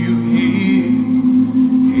Lord, you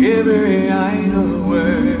hear every idle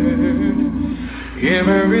word,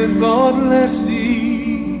 every thoughtless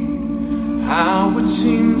deed, how it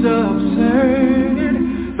seems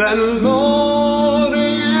absurd that, Lord,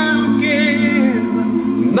 you give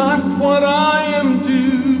not what I am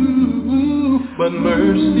due, but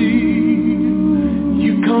mercy.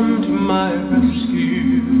 You come to my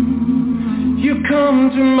rescue. You come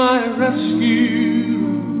to my rescue.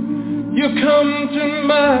 You come to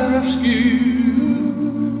my rescue.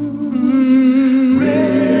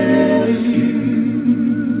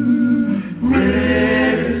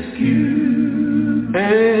 Rescue.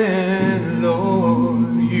 And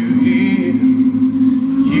Lord, you hear.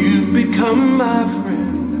 You've become my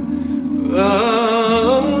friend.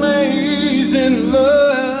 Amazing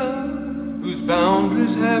love, whose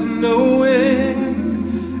boundaries have no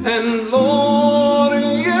end. And Lord,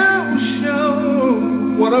 you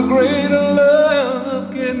show what a greater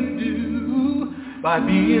love can do by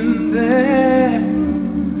being there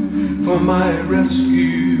for my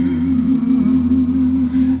rescue.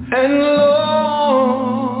 And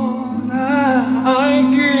Lord, I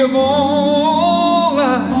give all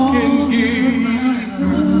I can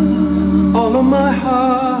give, all of my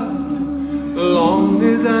heart, long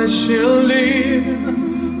as I shall live.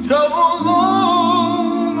 So Lord,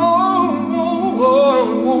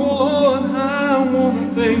 Lord, I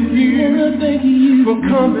want to thank you for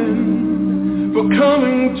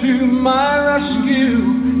coming to my rescue.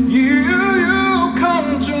 You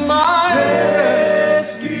come to my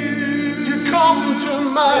rescue. You come to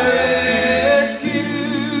my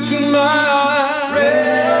rescue. To my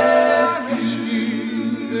rescue.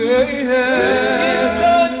 It's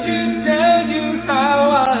hard to tell you how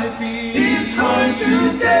I feel. It's hard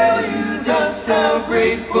to tell you just how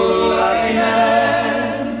grateful I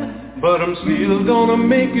am. But I'm still gonna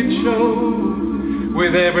make it show.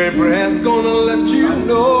 With every breath gonna let you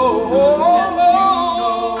know.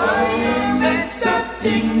 I am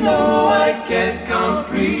accepting, though I can't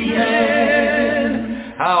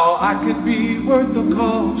comprehend how I could be worth the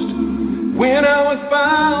cost when I was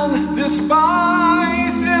found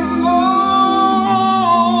despised. And Lord,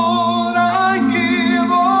 I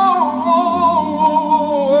give all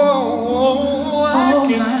I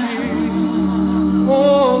can give,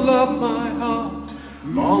 all of my heart,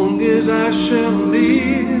 long as I shall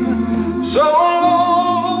live. So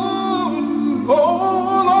Lord,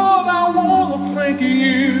 oh Lord, I want to thank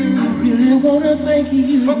you. I really want to thank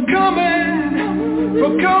you for coming to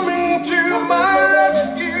my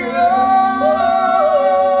rescue. My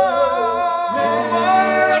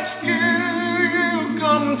rescue, you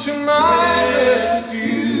come to my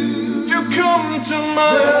rescue. You come to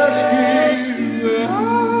my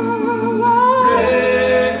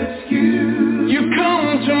rescue. You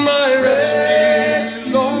come to my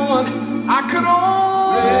rescue, Lord. I could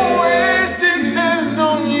always depend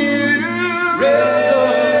on you.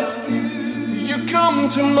 You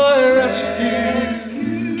come to my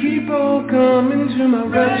rescue. Keep on coming to my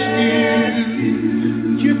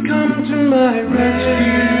rescue. You come to my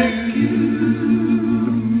rescue.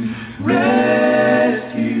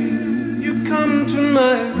 Rescue. You come to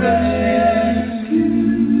my rescue.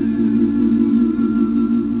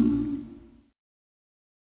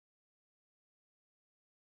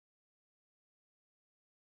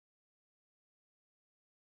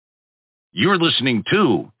 You're listening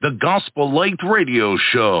to the Gospel Light Radio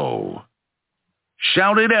Show.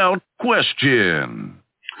 Shout it out question.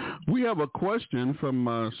 We have a question from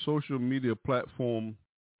my social media platform,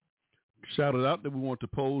 Shout It Out, that we want to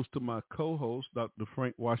pose to my co-host, Dr.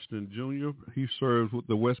 Frank Washington Jr. He serves with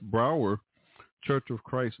the West Broward Church of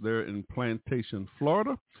Christ there in Plantation,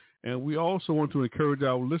 Florida. And we also want to encourage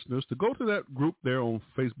our listeners to go to that group there on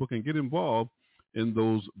Facebook and get involved in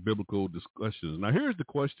those biblical discussions. Now, here's the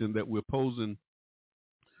question that we're posing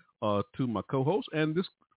to my co-host, and this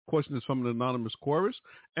question is from an anonymous querist,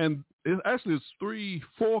 and it actually is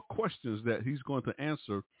 4 questions that he's going to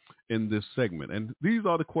answer in this segment. And these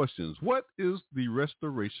are the questions. What is the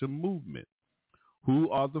Restoration Movement? Who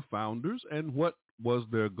are the founders, and what was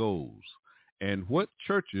their goals? And what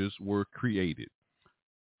churches were created?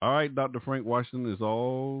 All right, Dr. Frank Washington, is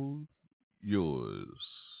all yours.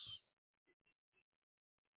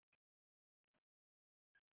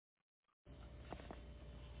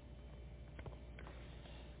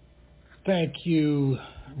 Thank you,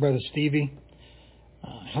 Brother Stevie.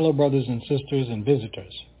 Hello, brothers and sisters and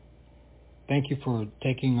visitors. Thank you for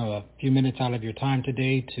taking a few minutes out of your time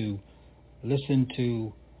today to listen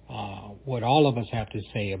to what all of us have to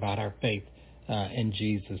say about our faith in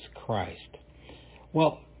Jesus Christ.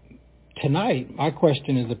 Well, tonight, my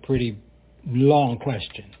question is a pretty long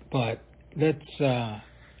question, but let's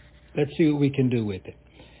see what we can do with it.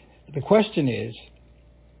 The question is,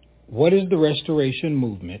 what is the Restoration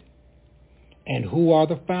Movement, and who are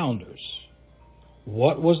the founders?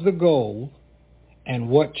 What was the goal, and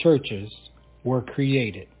what churches were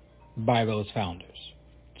created by those founders?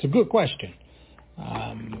 It's a good question.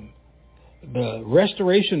 The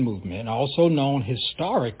Restoration Movement, also known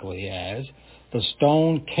historically as the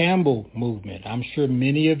Stone Campbell Movement. I'm sure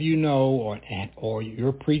many of you know, or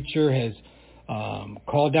your preacher has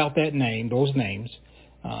called out that name, those names,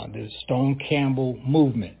 the Stone Campbell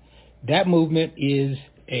Movement. That movement is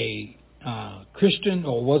a Christian,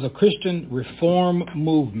 or was a Christian reform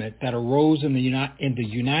movement that arose in the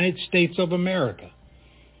United States of America.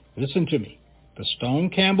 Listen to me. The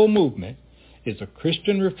Stone Campbell Movement is a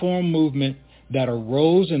Christian reform movement that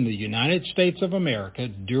arose in the United States of America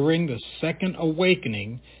during the Second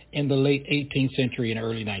Awakening in the late 18th century and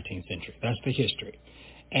early 19th century. That's the history.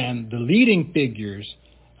 And the leading figures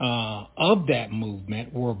of that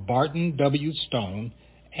movement were Barton W. Stone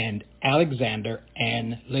and Alexander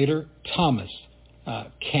and later Thomas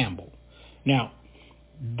Campbell. Now,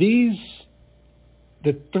 the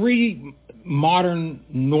three modern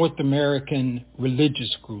North American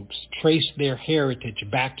religious groups trace their heritage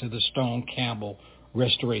back to the Stone Campbell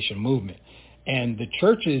Restoration Movement. And the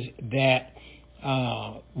churches that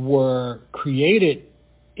were created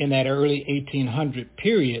in that early 1800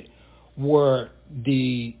 period were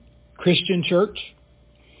the Christian Church,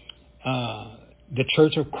 the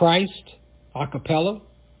Church of Christ, a cappella,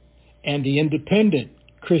 and the Independent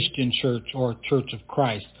Christian Church, or Church of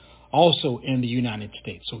Christ, also in the United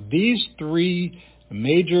States. So these three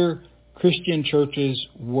major Christian churches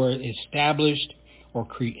were established or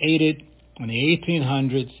created in the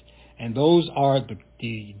 1800s, and those are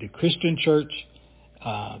the Christian Church,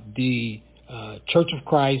 the Church of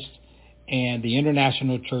Christ, and the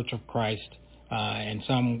International Church of Christ, and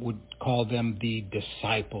some would call them the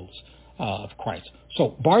Disciples of Christ.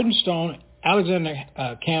 So Barton Stone, Alexander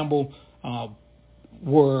Campbell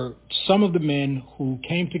were some of the men who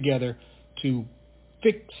came together to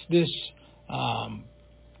fix this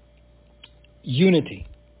unity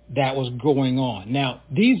that was going on. Now,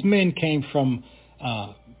 these men came from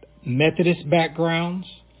Methodist backgrounds,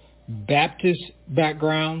 Baptist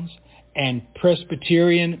backgrounds, and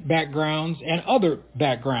Presbyterian backgrounds, and other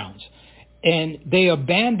backgrounds. And they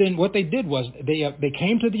abandoned, what they did was they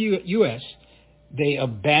came to the U.S., they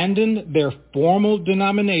abandoned their formal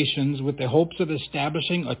denominations with the hopes of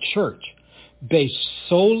establishing a church based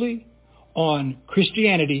solely on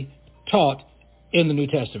Christianity taught in the New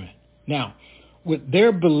Testament. Now, with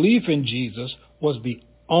their belief in Jesus was the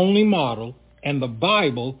only model, and the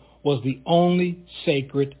Bible was the only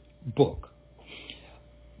sacred book.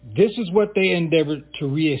 This is what they endeavored to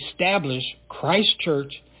reestablish Christ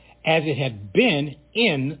Church as it had been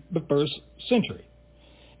in the first century.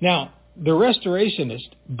 Now, the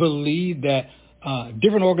Restorationists believed that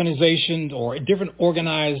different organizations or different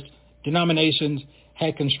organized denominations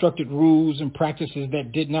had constructed rules and practices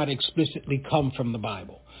that did not explicitly come from the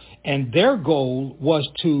Bible. And their goal was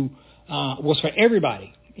for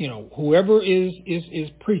everybody, whoever is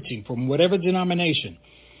preaching from whatever denomination,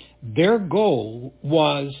 their goal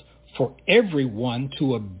was for everyone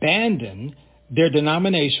to abandon their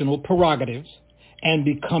denominational prerogatives and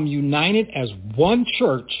become united as one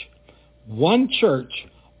church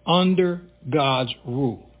under God's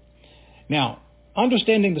rule. Now,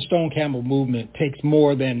 understanding the Stone Campbell movement takes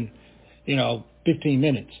more than, 15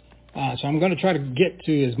 minutes. So I'm going to try to get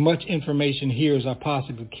to as much information here as I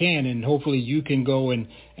possibly can, and hopefully you can go and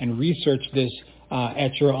research this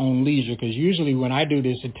at your own leisure, because usually when I do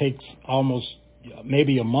this, it takes almost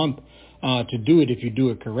maybe a month to do it if you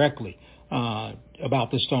do it correctly.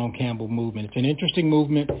 About the Stone Campbell movement. It's an interesting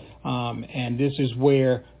movement, and this is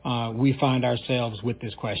where we find ourselves with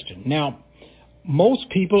this question. Now, most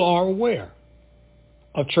people are aware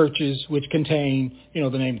of churches which contain, the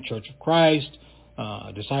name of Church of Christ,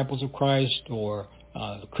 Disciples of Christ, or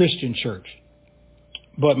Christian Church.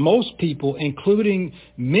 But most people, including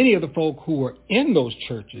many of the folk who were in those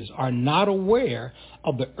churches, are not aware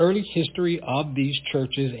of the early history of these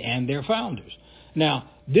churches and their founders. Now,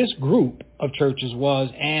 this group of churches was,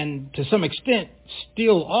 and to some extent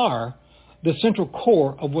still are, the central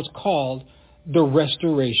core of what's called the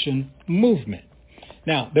Restoration Movement.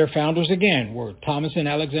 Now, their founders, again, were Thomas and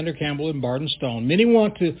Alexander Campbell and Barton Stone. Many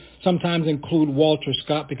want to sometimes include Walter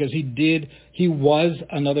Scott because he was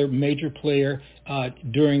another major player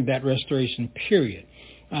during that restoration period.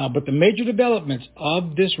 But the major developments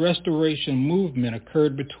of this restoration movement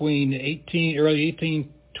occurred between early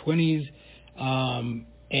 1820s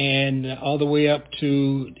and all the way up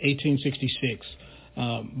to 1866.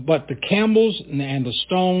 But the Campbells and the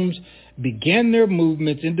Stones began their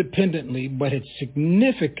movements independently, but had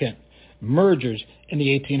significant mergers in the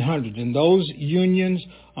 1800s. And those unions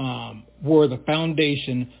were the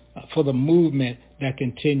foundation for the movement that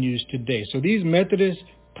continues today. So these Methodist,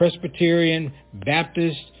 Presbyterian,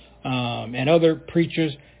 Baptist, and other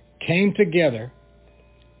preachers came together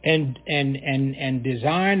and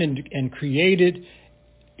designed and created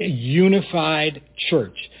a unified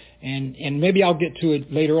church. And maybe I'll get to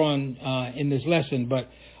it later on in this lesson, but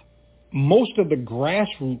most of the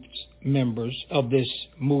grassroots members of this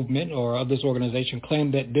movement or of this organization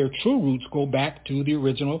claim that their true roots go back to the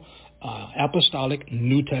original apostolic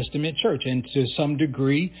New Testament church. And to some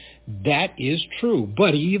degree, that is true.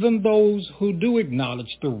 But even those who do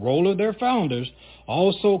acknowledge the role of their founders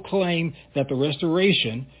also claim that the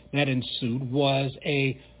restoration that ensued was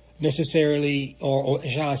a necessarily, or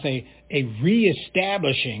shall I say, a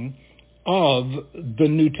reestablishing of the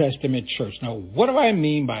New Testament church. Now, what do I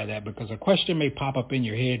mean by that? Because a question may pop up in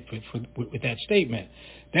your head with that statement.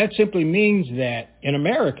 That simply means that in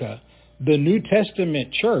America, the New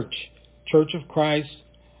Testament church, Church of Christ,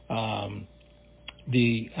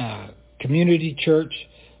 the community church,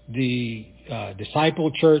 the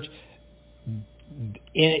disciple church,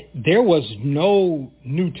 there was no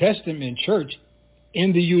New Testament church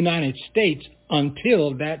in the United States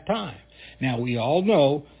until that time. Now, we all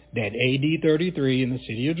know that AD 33 in the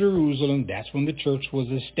city of Jerusalem, that's when the church was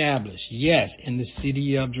established. Yes, in the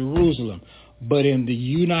city of Jerusalem. But in the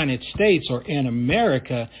United States or in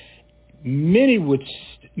America, many would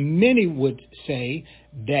say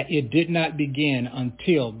that it did not begin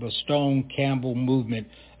until the Stone-Campbell movement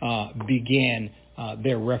began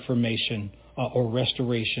their Reformation or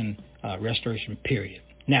restoration period.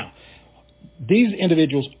 Now, these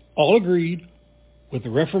individuals all agreed with the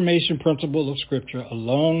Reformation principle of Scripture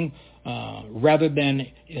alone, rather than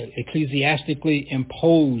ecclesiastically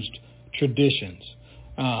imposed traditions.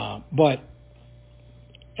 But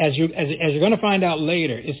as you're going to find out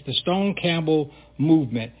later, it's the Stone-Campbell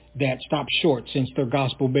movement that stopped short, since their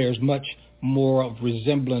gospel bears much more of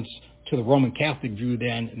resemblance to the Roman Catholic view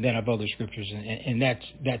than of other scriptures, and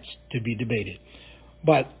that's to be debated.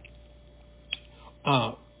 But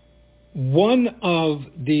one of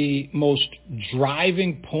the most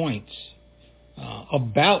driving points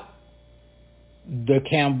about the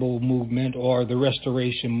Campbell movement or the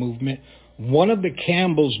Restoration movement, one of the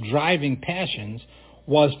Campbell's driving passions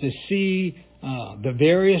was to see the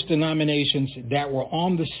various denominations that were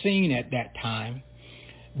on the scene at that time,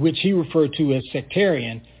 which he referred to as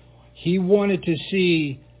sectarian. He wanted to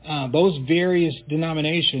see those various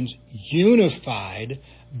denominations unified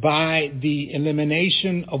by the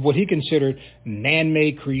elimination of what he considered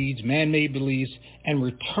man-made creeds, man-made beliefs, and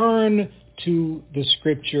return to the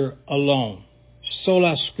Scripture alone,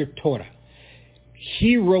 sola scriptura.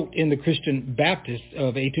 He wrote in the Christian Baptist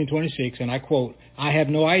of 1826, and I quote, "I have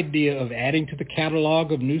no idea of adding to the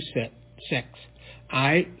catalog of new sects.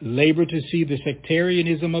 I labor to see the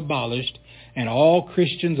sectarianism abolished and all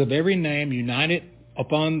Christians of every name united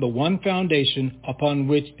upon the one foundation upon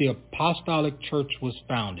which the apostolic church was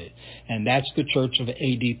founded." And that's the church of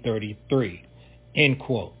AD 33, end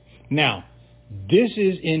quote. Now, this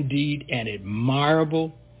is indeed an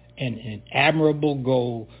admirable and an admirable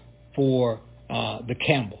goal for the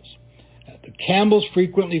Campbells. The Campbells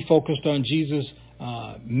frequently focused on Jesus'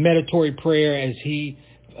 meditatory prayer as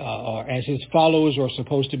his followers are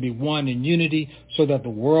supposed to be one in unity, so that the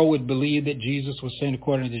world would believe that Jesus was sent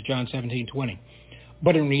according to John 17:20.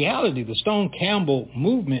 But in reality, the Stone-Campbell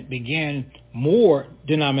movement began more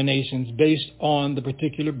denominations based on the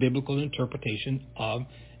particular biblical interpretation of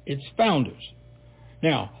its founders.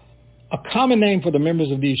 Now, a common name for the members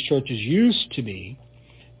of these churches used to be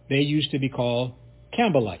called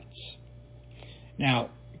Campbellites. Now,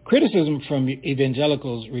 criticism from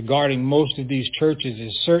evangelicals regarding most of these churches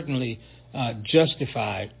is certainly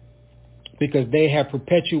justified, because they have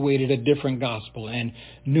perpetuated a different gospel and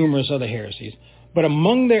numerous other heresies. But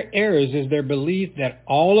among their errors is their belief that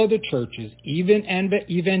all other churches, even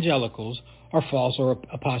evangelicals, are false or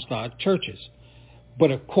apostolic churches.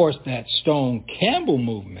 But of course, that Stone-Campbell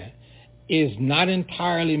movement is not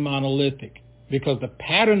entirely monolithic, because the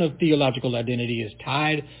pattern of theological identity is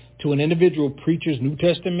tied to an individual preacher's New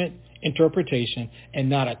Testament interpretation and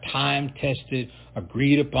not a time-tested,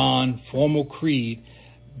 agreed-upon, formal creed,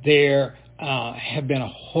 there have been a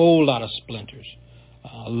whole lot of splinters,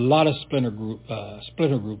 a lot of splinter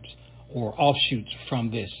groups or offshoots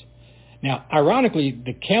from this. Now, ironically,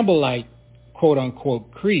 the Campbellite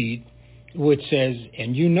quote-unquote creed, which says,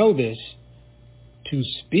 and you know this, to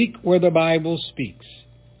speak where the Bible speaks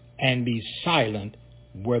and be silent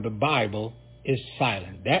where the Bible is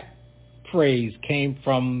silent. That phrase came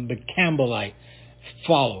from the Campbellite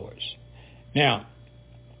followers. Now,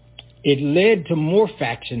 it led to more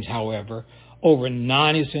factions, however, over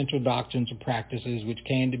non-essential doctrines or practices, which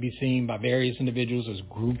came to be seen by various individuals as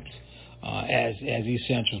groups, as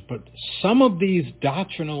essentials. But some of these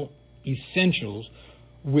doctrinal essentials,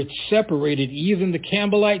 which separated even the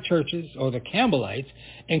Campbellite churches or the Campbellites,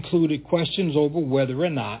 included questions over whether or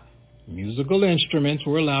not musical instruments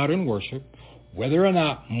were allowed in worship, whether or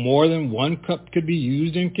not more than one cup could be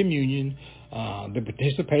used in communion, the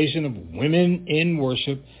participation of women in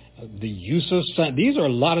worship, the use of these are a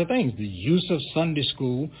lot of things. The use of Sunday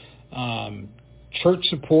school, church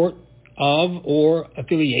support of or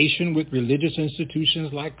affiliation with religious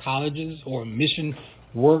institutions like colleges or mission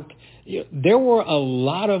work. There were a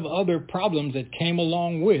lot of other problems that came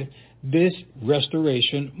along with this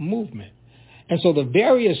restoration movement. And so the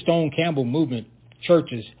various Stone Campbell movement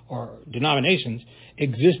churches or denominations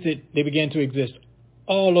existed, they began to exist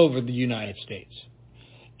all over the United States.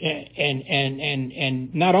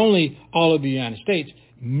 And not only all of the United States,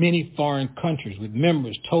 many foreign countries with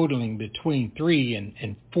members totaling between 3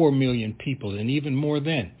 and 4 million people, and even more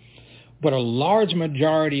then. But a large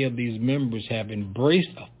majority of these members have embraced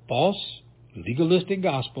a false, legalistic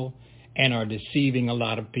gospel and are deceiving a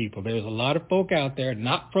lot of people. There's a lot of folk out there,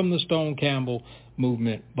 not from the Stone Campbell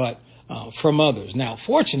movement, but from others. Now,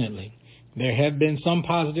 fortunately, there have been some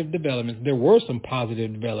positive developments. There were some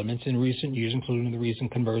positive developments in recent years, including the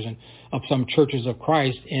recent conversion of some churches of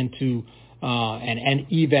Christ into an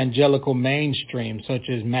evangelical mainstream, such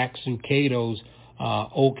as Max Lucado's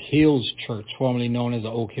Oak Hills Church, formerly known as the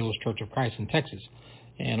Oak Hills Church of Christ in Texas.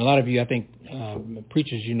 And a lot of you, I think,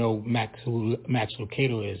 preachers, you know Max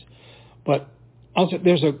Lucado is. But also,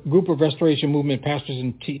 there's a group of Restoration Movement pastors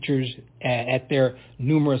and teachers at their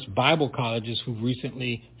numerous Bible colleges who've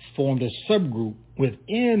recently formed a subgroup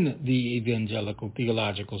within the Evangelical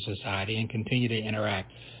Theological Society and continue to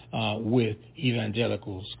interact with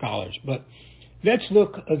evangelical scholars. But let's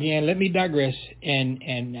look again. Let me digress, and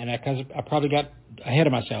because I probably got ahead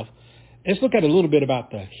of myself. Let's look at a little bit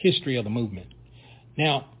about the history of the movement.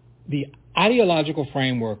 Now, the ideological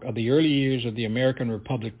framework of the early years of the American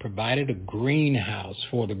Republic provided a greenhouse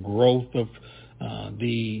for the growth of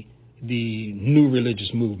the new religious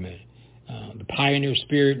movement. The pioneer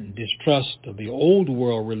spirit and distrust of the old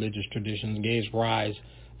world religious traditions gave rise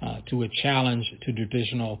to a challenge to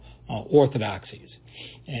traditional orthodoxies.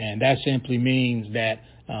 And that simply means that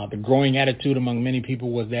the growing attitude among many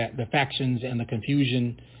people was that the factions and the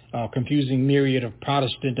confusing myriad of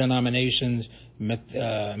Protestant denominations,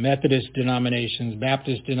 Methodist denominations,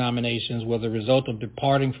 Baptist denominations were the result of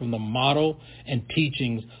departing from the model and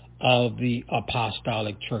teachings of the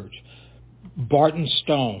apostolic church. Barton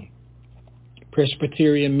Stone,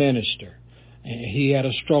 Presbyterian minister, he had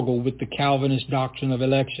a struggle with the Calvinist doctrine of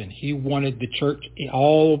election. He wanted the church,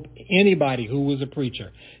 anybody who was a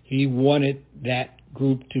preacher, he wanted that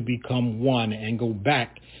group to become one and go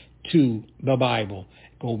back to the Bible,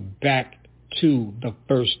 go back to the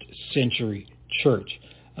first century church.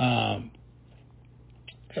 Who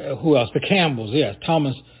else? The Campbells, yes.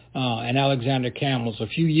 Thomas and Alexander Campbell. A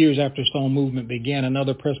few years after Stone movement began,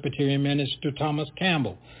 another Presbyterian minister, Thomas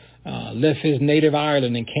Campbell, left his native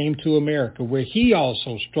Ireland and came to America, where he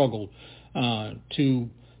also struggled to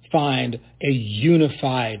find a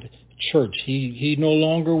unified church. He no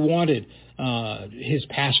longer wanted his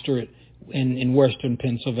pastorate in Western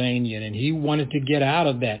Pennsylvania, and he wanted to get out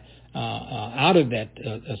of that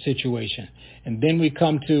situation. And then we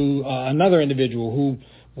come to another individual who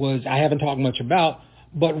was, I haven't talked much about,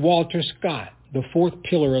 but Walter Scott, the fourth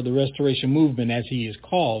pillar of the Restoration Movement, as he is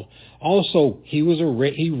called. Also, he was a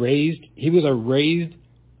raised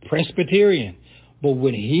Presbyterian, but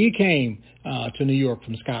when he came to New York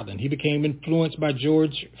from Scotland, he became influenced by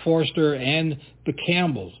George Forster and the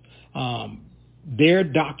Campbells. Their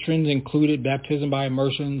doctrines included baptism by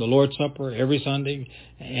immersion, the Lord's Supper every Sunday,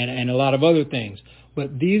 and a lot of other things.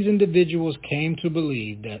 But these individuals came to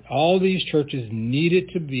believe that all these churches needed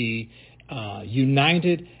to be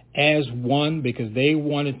united as one, because they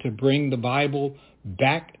wanted to bring the Bible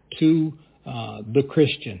back to the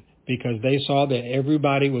Christian, because they saw that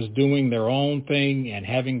everybody was doing their own thing and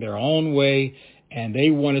having their own way, and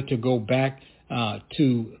they wanted to go back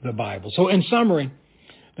to the Bible. So in summary,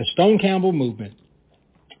 the Stone Campbell movement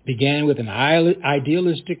began with an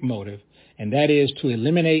idealistic motive, and that is to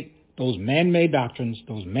eliminate those man-made doctrines,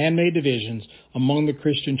 those man-made divisions among the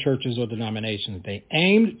Christian churches or denominations. Their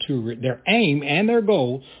aim and their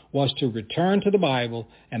goal was to return to the Bible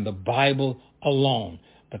and the Bible alone.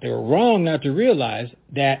 But they were wrong not to realize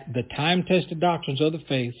that the time-tested doctrines of the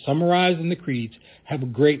faith, summarized in the creeds, have a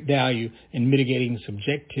great value in mitigating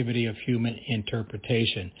subjectivity of human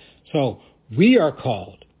interpretation. So we are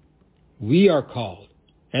called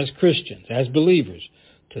as Christians, as believers,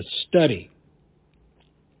 to study.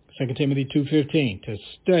 2 Timothy 2:15, to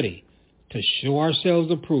study, to show ourselves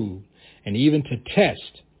approved, and even to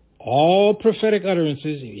test all prophetic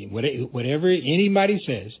utterances, whatever anybody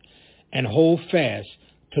says, and hold fast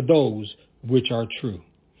to those which are true.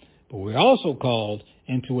 But we're also called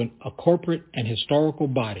into a corporate and historical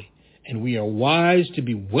body, and we are wise to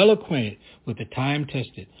be well acquainted with the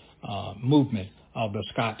time-tested movement of the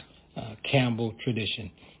Scott Campbell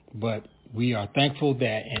tradition. But we are thankful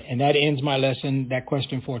that, and that ends my lesson, that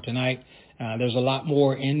question for tonight. There's a lot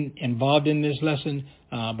more involved in this lesson,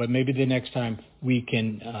 but maybe the next time we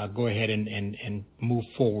can go ahead and move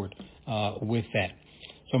forward with that.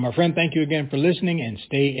 So, my friend, thank you again for listening, and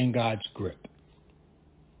stay in God's grip.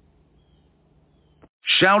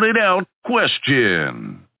 Shout it out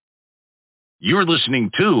question. You're listening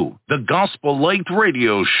to the Gospel Light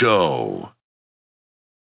Radio Show.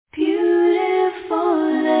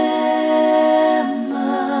 Beautiful Lamb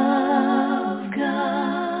of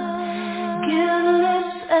God,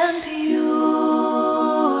 guiltless and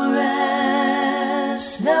pure as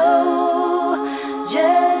snow,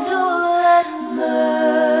 gentle and merciful,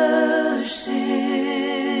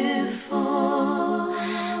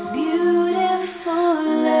 beautiful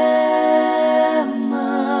Lamb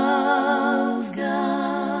of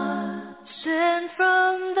God, sent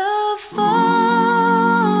from the Father's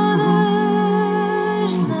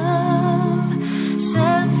love,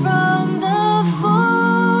 sent from the full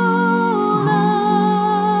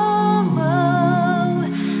above,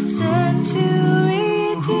 sent to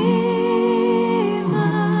redeem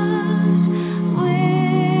us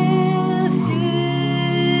with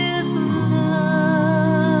His love.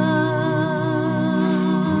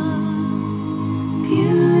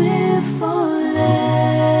 Beautiful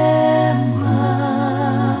Lamb of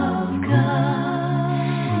God,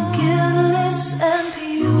 guiltless and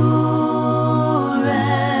pure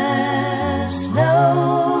as snow,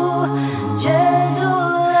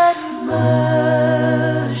 gentle and merciful,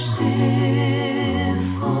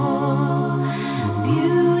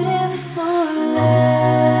 beautiful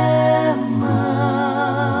Lamb of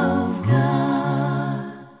God.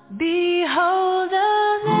 Behold the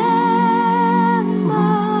Lamb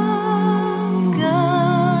of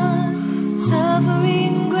God,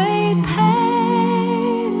 suffering great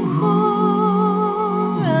pain for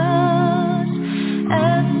us,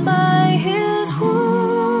 and by His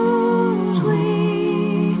wounds we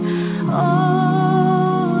all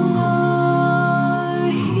are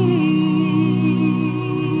healed.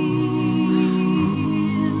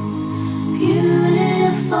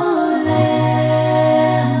 Beautiful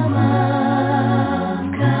Lamb of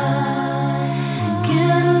God,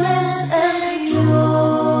 guiltless and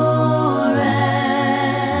pure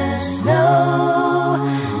as snow,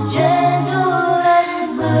 gentle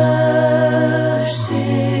and merciful,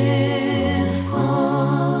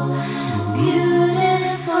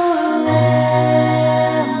 beautiful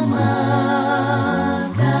Lamb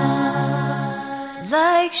of God.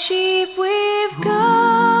 Like sheep we've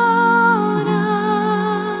gone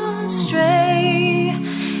astray,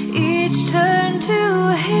 each turn to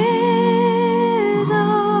his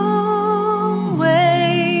own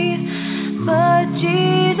way, but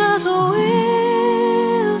Jesus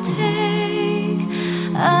will take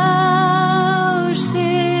our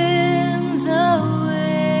sins away.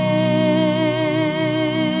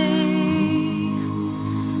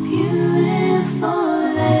 Beautiful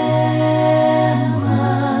Lamb of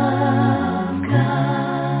God,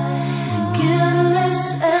 guiltless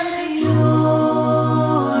and pure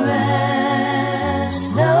as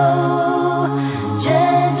snow,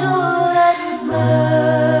 gentle and merciful,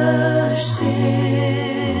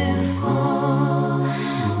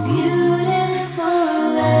 beautiful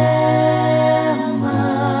Lamb of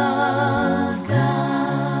God,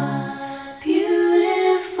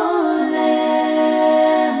 beautiful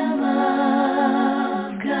Lamb of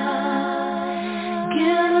God,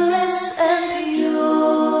 guiltless and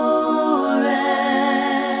pure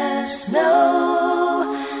as snow,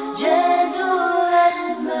 gentle and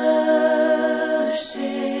merciful,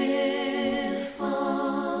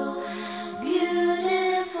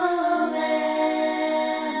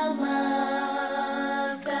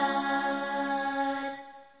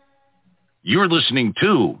 You're listening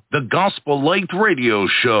to the Gospel Light Radio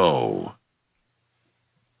Show.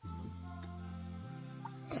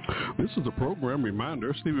 This is a program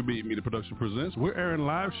reminder. Stevie B Media Production presents. We're airing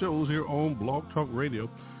live shows here on Blog Talk Radio.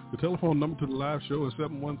 The telephone number to the live show is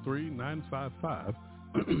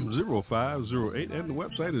 713-955-0508, and the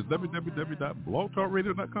website is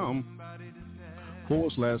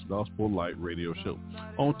www.blogtalkradio.com/Gospel Light Radio Show.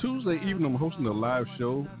 On Tuesday evening, I'm hosting a live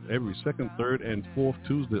show every second, third, and fourth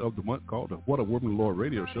Tuesday of the month called the What a Woman Lord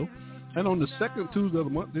Radio Show. And on the second Tuesday of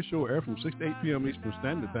the month, this show will air from 6 to 8 p.m. Eastern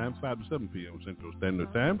Standard Time, 5 to 7 p.m. Central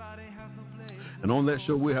Standard Time. And on that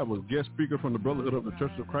show, we have a guest speaker from the Brotherhood of the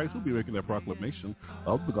Church of Christ who'll be making that proclamation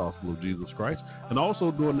of the gospel of Jesus Christ. And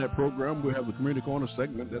also during that program, we have the Community Corner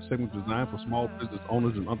segment. That segment is designed for small business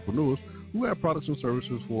owners and entrepreneurs who have products and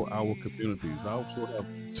services for our communities. I also have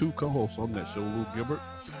two co-hosts on that show, Lou Gilbert.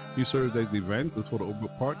 He serves as the evangelist for the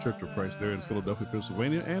Overbrook Park Church of Christ there in Philadelphia,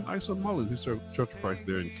 Pennsylvania. And Isa Mullins, he serves Church of Christ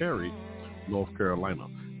there in Cary, North Carolina.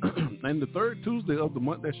 And the third Tuesday of the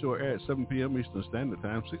month, that show will air at 7 p.m. Eastern Standard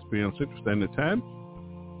Time, 6 p.m. Central Standard Time.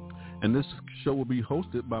 And this show will be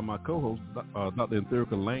hosted by my co-host, Dr.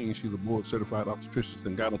 Etherica Lane. She's a board-certified obstetrician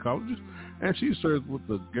and gynecologist, and she serves with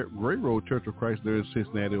the Gray Road Church of Christ there in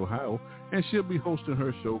Cincinnati, Ohio. And she'll be hosting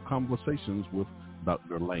her show, Conversations with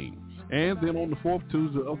Dr. Lane. And then on the fourth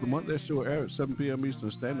Tuesday of the month, that show will air at 7 p.m.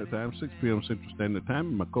 Eastern Standard Time, 6 p.m. Central Standard Time.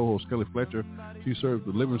 And my co-host, Kelly Fletcher, she serves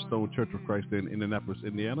the Livingstone Church of Christ there in Indianapolis,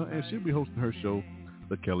 Indiana, and she'll be hosting her show,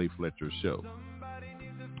 The Kelly Fletcher Show.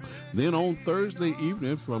 Then on Thursday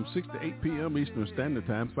evening from 6 to 8 p.m. Eastern Standard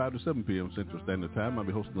Time, 5 to 7 p.m. Central Standard Time, I'll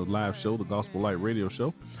be hosting a live show, the Gospel Light Radio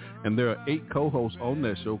Show. And there are 8 co-hosts on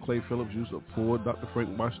that show: Clay Phillips, Yusuf Ford, Dr.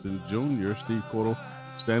 Frank Washington Jr., Steve Cordell,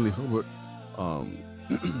 Stanley Hubbard,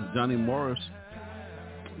 Johnny Morris,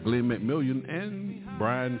 Glenn McMillian, and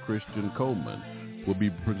Brian Christian Coleman will be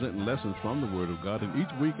presenting lessons from the Word of God. And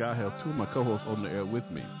each week I have 2 of my co-hosts on the air with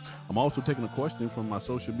me. I'm also taking a question from my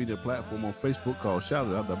social media platform on Facebook called Shout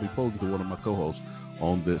It Out. I'll be posing to one of my co-hosts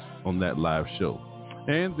on that live show.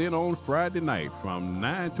 And then on Friday night from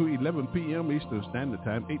 9 to 11 p.m. Eastern Standard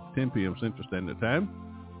Time, 8 to 10 p.m. Central Standard Time,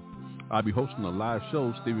 I'll be hosting a live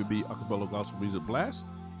show, Stevie B Acapella Gospel Music Blast.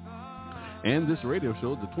 And this radio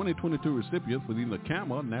show is the 2022 recipient for the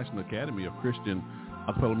NACAMA, National Academy of Christian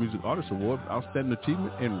Acapella Music Artists Award, Outstanding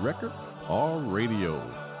Achievement in Record or Radio.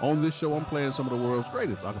 On this show, I'm playing some of the world's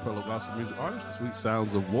greatest acapella gospel music artists, the sweet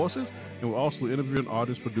sounds of voices, and we're also interviewing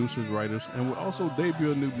artists, producers, writers, and we're also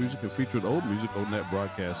debuting new music and featuring old music on that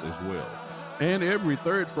broadcast as well. And every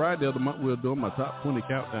third Friday of the month, we're doing my Top 20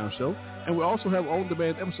 Countdown show, and we also have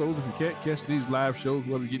on-demand episodes. If you can't catch these live shows,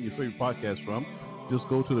 wherever you're getting your favorite podcast from, just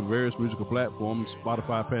go to the various musical platforms: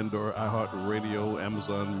 Spotify, Pandora, iHeartRadio,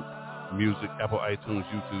 Amazon Music, Apple iTunes,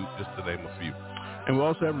 YouTube, just to name a few. And we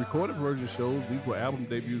also have recorded version shows. These were album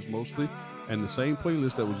debuts mostly, and the same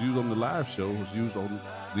playlist that was used on the live show was used on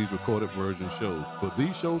these recorded version shows. But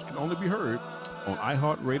these shows can only be heard on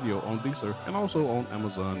iHeartRadio, on Deezer, and also on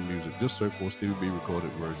Amazon Music. Just search for Stevie B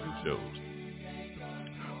recorded version shows.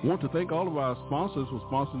 I want to thank all of our sponsors for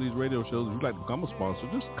sponsoring these radio shows. If you'd like to become a sponsor,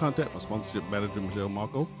 just contact my sponsorship manager, Michelle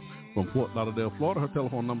Marco, from Fort Lauderdale, Florida. Her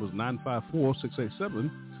telephone number is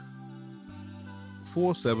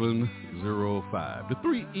 954-687-4705. The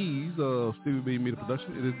 3 E's of Stevie B Media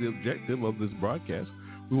Production. It is the objective of this broadcast.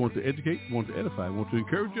 We want to educate, we want to edify, we want to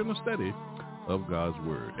encourage you in the study of God's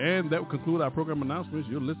Word. And that will conclude our program announcements.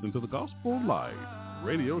 You're listening to the Gospel Light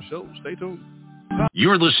Radio Show. Stay tuned.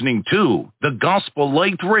 You're listening to the Gospel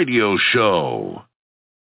Light Radio Show.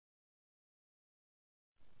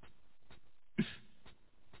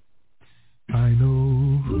 I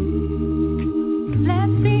know.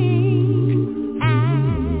 Blessing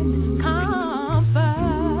and comfort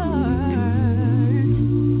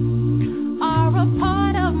are a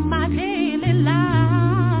part of my daily life.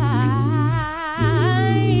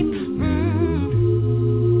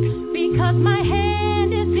 Because my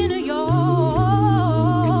hand is in yours.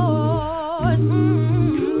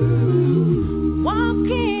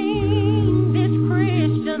 Walking this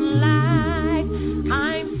Christian life,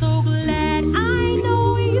 I'm so glad I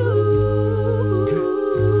know you.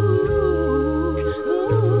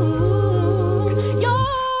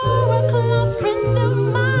 You're a close friend of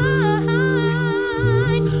mine.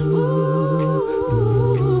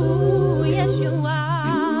 Ooh, yes you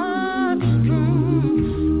are.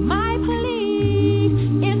 My plea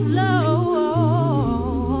is low.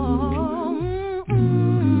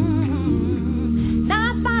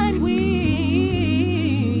 Not thine will,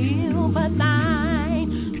 but thine.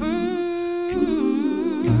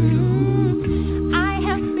 I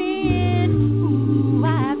have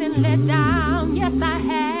been let down. Yes, I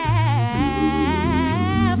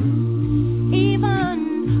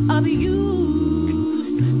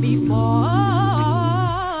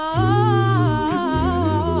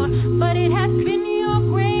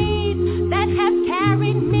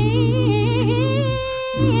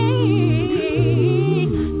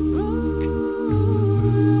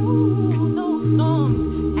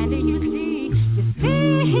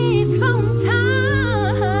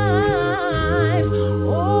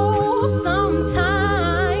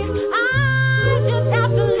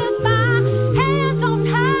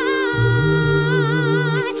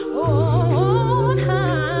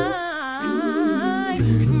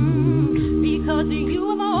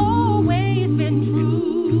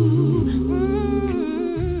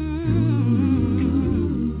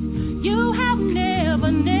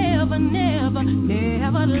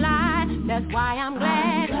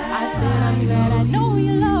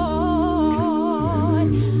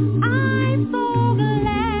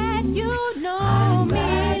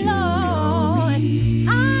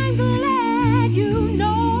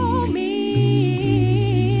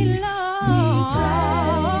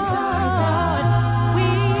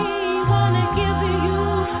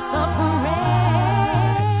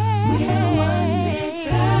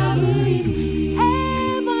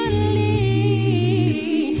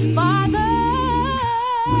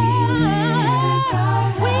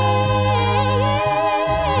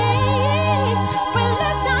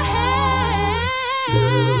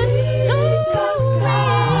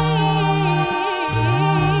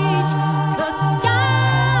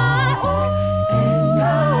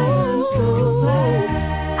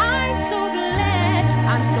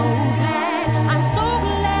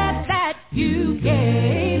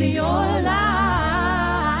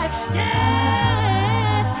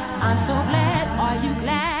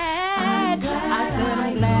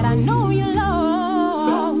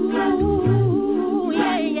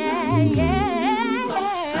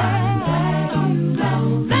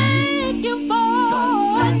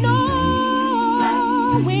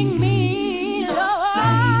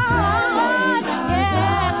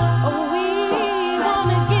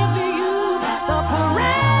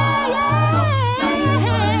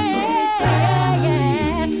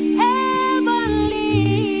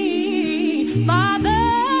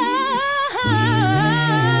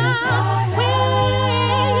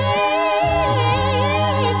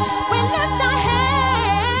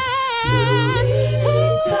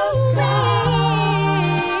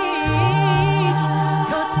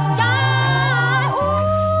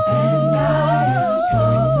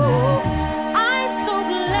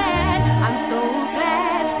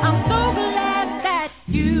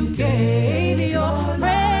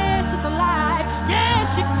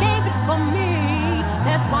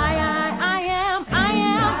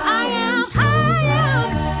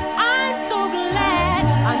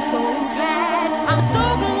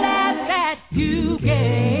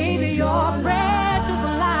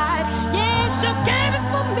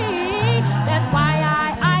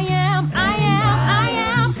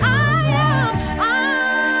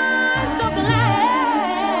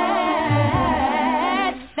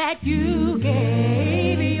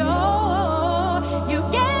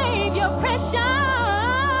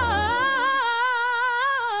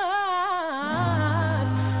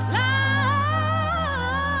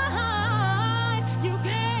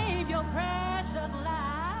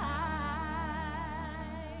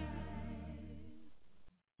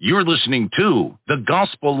You're listening to the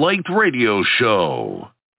Gospel Light Radio Show.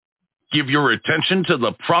 Give your attention to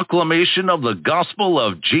the proclamation of the gospel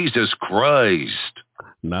of Jesus Christ.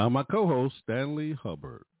 Now my co-host, Stanley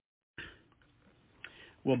Hubbard.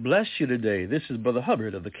 Well, bless you today. This is Brother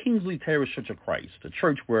Hubbard of the Kingsley Terrace Church of Christ, a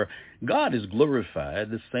church where God is glorified,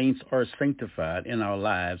 the saints are sanctified, and our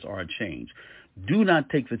lives are changed. Do not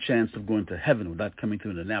take the chance of going to heaven without coming to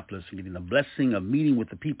Indianapolis and getting the blessing of meeting with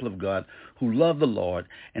the people of God who love the Lord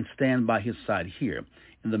and stand by his side here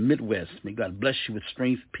in the Midwest. May God bless you with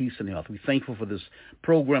strength, peace, and health. We're thankful for this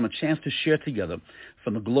program, a chance to share together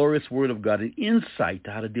from the glorious Word of God an insight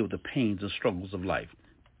to how to deal with the pains and struggles of life.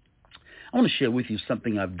 I want to share with you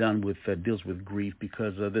something I've done with deals with grief,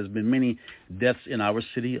 because there's been many deaths in our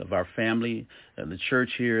city, of our family, the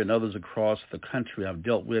church here, and others across the country I've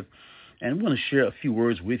dealt with. And I want to share a few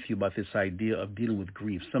words with you about this idea of dealing with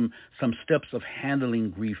grief, some steps of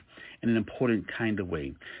handling grief in an important kind of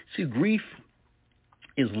way. See, grief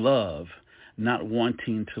is love not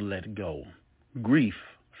wanting to let go. Grief,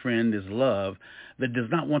 friend, is love that does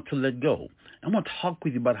not want to let go. I want to talk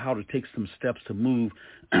with you about how to take some steps to move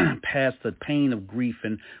past the pain of grief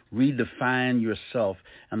and redefine yourself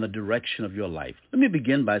and the direction of your life. Let me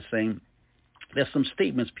begin by saying there's some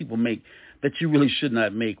statements people make that you really should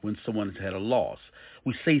not make when someone has had a loss.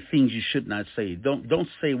 We say things you should not say. Don't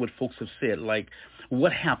say what folks have said, like,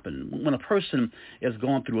 what happened? When a person has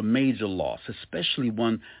gone through a major loss, especially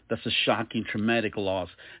one that's a shocking, traumatic loss,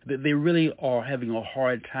 they really are having a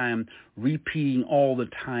hard time repeating all the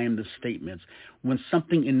time the statements. When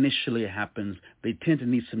something initially happens, they tend to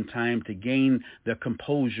need some time to gain their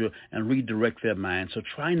composure and redirect their mind. So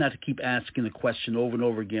try not to keep asking the question over and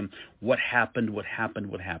over again, what happened, what happened,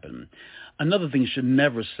 what happened? Another thing you should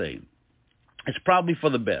never say, it's probably for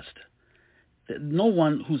the best. No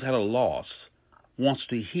one who's had a loss wants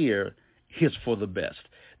to hear it's for the best.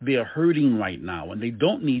 They are hurting right now, and they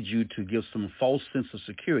don't need you to give some false sense of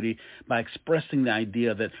security by expressing the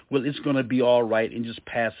idea that, well, it's going to be all right, and just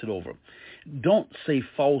pass it over. Don't say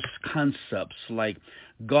false concepts like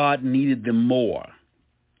God needed them more.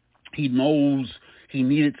 He knows he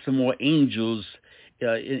needed some more angels,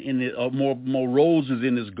 more roses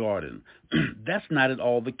in his garden. That's not at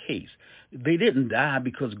all the case. They didn't die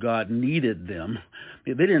because God needed them.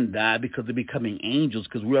 They didn't die because they're becoming angels,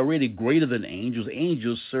 because we're already greater than angels.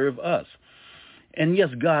 Angels serve us. And yes,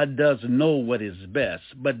 God does know what is best,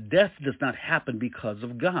 but death does not happen because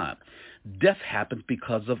of God. Death happens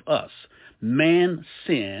because of us. Man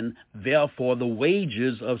sinned, therefore the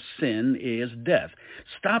wages of sin is death.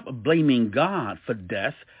 Stop blaming God for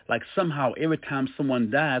death, like somehow every time someone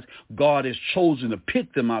dies, God has chosen to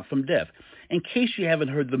pick them out from death. In case you haven't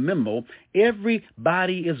heard the memo,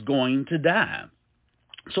 everybody is going to die.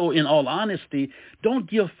 So in all honesty, don't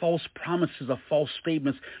give false promises or false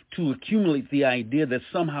statements to accumulate the idea that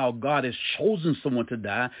somehow God has chosen someone to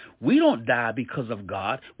die. We don't die because of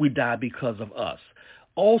God. We die because of us.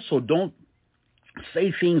 Also, don't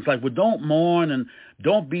say things like, well, don't mourn and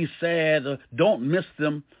don't be sad, or don't miss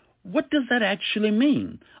them. What does that actually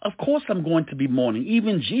mean? Of course I'm going to be mourning.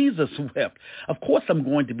 Even Jesus wept. Of course I'm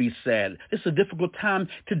going to be sad. It's a difficult time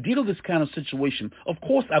to deal with this kind of situation. Of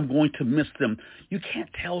course I'm going to miss them. You can't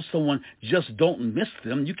tell someone just don't miss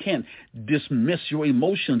them. You can't dismiss your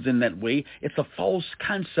emotions in that way. It's a false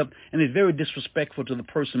concept, and it's very disrespectful to the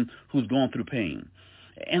person who's going through pain.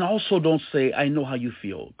 And also don't say, I know how you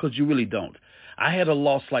feel, because you really don't. I had a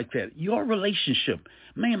loss like that. Your relationship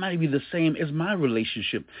may not be the same as my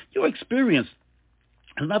relationship. Your experience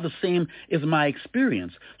is not the same as my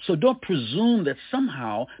experience. So don't presume that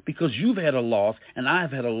somehow, because you've had a loss and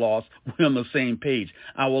I've had a loss, we're on the same page.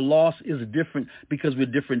 Our loss is different because we're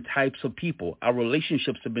different types of people. Our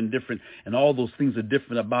relationships have been different, and all those things are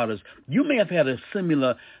different about us. You may have had a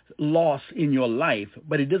similar loss in your life,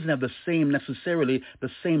 but it doesn't have necessarily the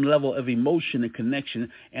same level of emotion and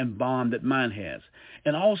connection and bond that mine has.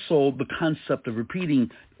 And also the concept of repeating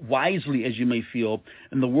wisely as you may feel.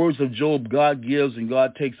 In the words of Job, God gives and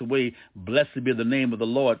God takes away. Blessed be the name of the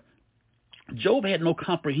Lord. Job had no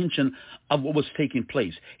comprehension of what was taking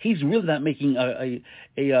place. He's really not making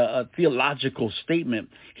a theological statement.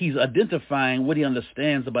 He's identifying what he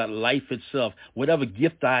understands about life itself. Whatever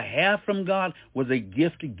gift I have from God was a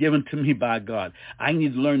gift given to me by God. I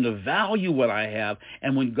need to learn to value what I have,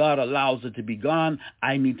 and when God allows it to be gone,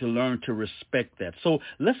 I need to learn to respect that. So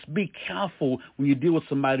let's be careful when you deal with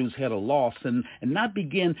somebody who's had a loss, and not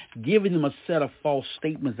begin giving them a set of false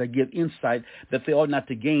statements that give insight that they ought not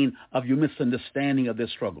to gain of your misunderstanding of their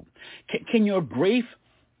struggle. Can your grief,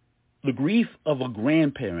 the grief of a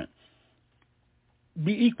grandparent,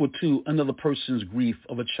 be equal to another person's grief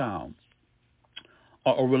of a child?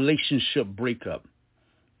 or a relationship breakup.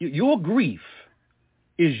 Your grief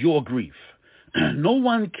is your grief. No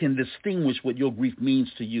one can distinguish what your grief means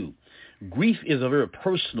to you. Grief is a very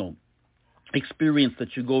personal experience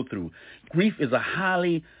that you go through. Grief is a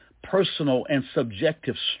highly personal and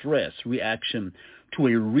subjective stress reaction to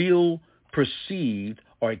a real, perceived,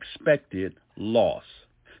 or expected loss.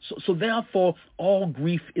 So therefore, all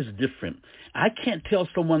grief is different. I can't tell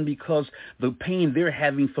someone because the pain they're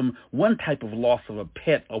having from one type of loss of a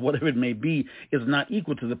pet or whatever it may be is not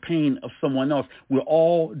equal to the pain of someone else. We're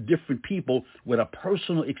all different people with a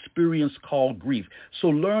personal experience called grief. So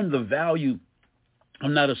learn the value.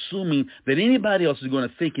 I'm not assuming that anybody else is going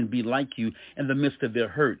to think and be like you in the midst of their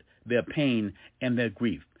hurt, their pain, and their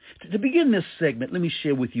grief. To begin this segment, let me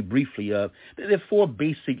share with you briefly. There are four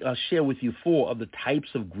basic, I'll share with you four of the types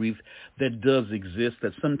of grief that does exist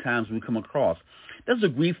that sometimes we come across. There's a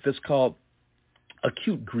grief that's called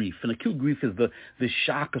acute grief. And acute grief is the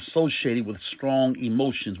shock associated with strong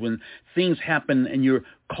emotions. When things happen and you're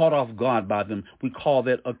caught off guard by them, we call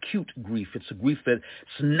that acute grief. It's a grief that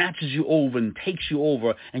snatches you over and takes you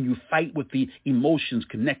over, and you fight with the emotions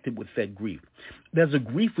connected with that grief. There's a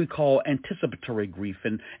grief we call anticipatory grief,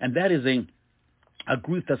 and that is a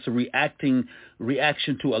grief that's a reaction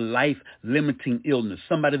to a life-limiting illness,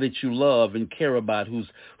 somebody that you love and care about who's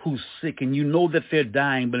sick, and you know that they're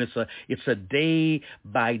dying, but it's a day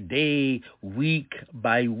by day, week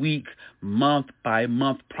by week, month by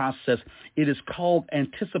month process. It is called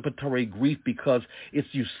anticipatory grief because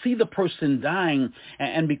you see the person dying,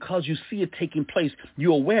 and because you see it taking place,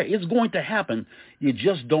 you're aware it's going to happen. You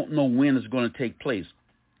just don't know when it's going to take place.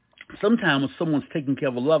 Sometimes when someone's taking care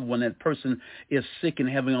of a loved one, that person is sick and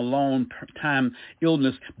having a long-time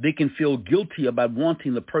illness, they can feel guilty about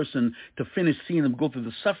wanting the person to finish seeing them go through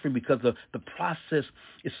the suffering because the process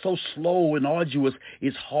is so slow and arduous,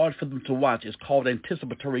 it's hard for them to watch. It's called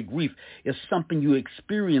anticipatory grief. It's something you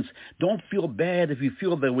experience. Don't feel bad if you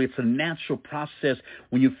feel that way. It's a natural process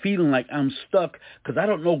when you're feeling like I'm stuck because I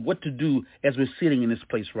don't know what to do as we're sitting in this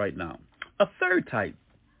place right now. A third type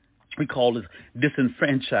we call it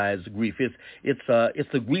disenfranchised grief.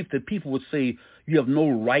 It's a grief that people would say you have no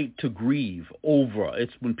right to grieve over.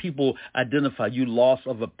 It's when people identify you loss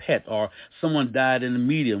of a pet or someone died in the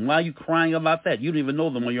media. And why are you crying about that? You don't even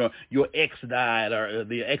know them, or your ex died, or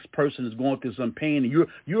the ex person is going through some pain, and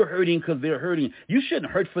you're hurting because they're hurting. You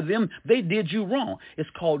shouldn't hurt for them. They did you wrong. It's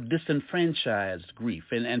called disenfranchised grief,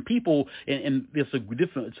 and people and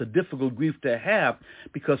it's a difficult grief to have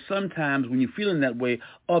because sometimes when you're feeling that way,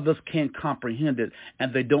 others can't comprehend it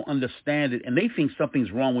and they don't understand it, and they think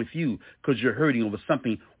something's wrong with you because you're hurting over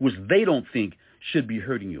something which they don't think should be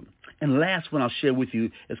hurting you. And last one I'll share with you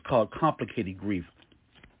is called complicated grief.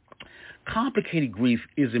 Complicated grief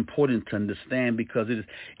is important to understand because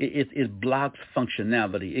it blocks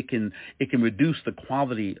functionality. It can reduce the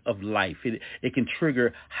quality of life. It can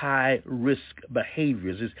trigger high risk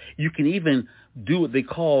behaviors. You can even do what they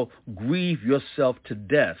call grieve yourself to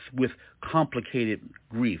death with complicated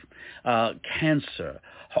grief. Cancer,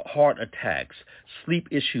 heart attacks, sleep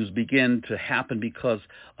issues begin to happen because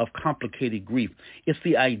of complicated grief. It's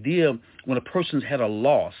the idea when a person's had a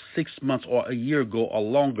loss 6 months or a year ago or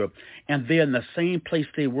longer, and they're in the same place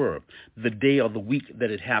they were the day or the week that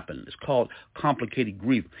it happened. It's called complicated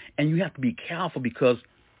grief. And you have to be careful because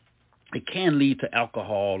it can lead to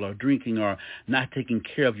alcohol or drinking or not taking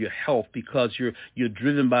care of your health because you're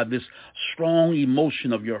driven by this strong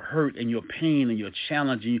emotion of your hurt and your pain and your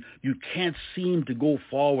challenge, and you can't seem to go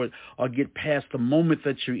forward or get past the moment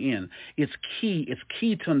that you're in. It's key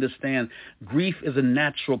to understand grief is a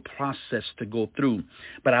natural process to go through.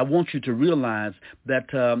 But I want you to realize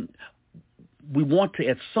that we want to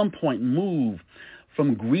at some point move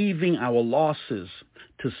from grieving our losses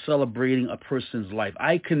to celebrating a person's life.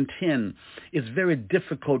 I contend it's very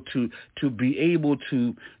difficult to be able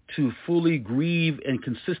to fully grieve and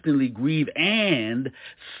consistently grieve and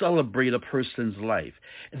celebrate a person's life.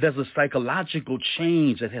 There's a psychological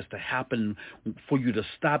change that has to happen for you to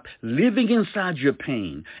stop living inside your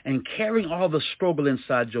pain and carrying all the struggle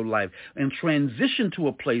inside your life and transition to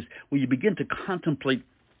a place where you begin to contemplate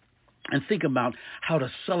and think about how to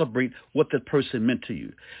celebrate what that person meant to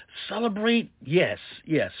you. Celebrate, yes,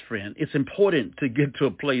 friend. It's important to get to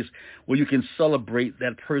a place where you can celebrate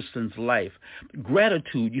that person's life.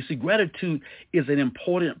 Gratitude, you see, gratitude is an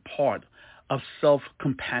important part of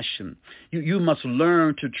self-compassion. You must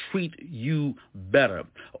learn to treat you better.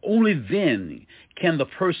 Only then can the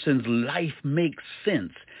person's life make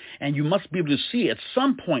sense. And you must be able to see at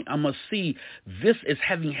some point, I must see this as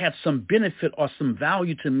having had some benefit or some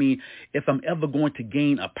value to me if I'm ever going to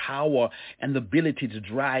gain a power and the ability to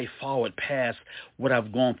drive forward past what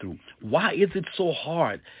I've gone through. Why is it so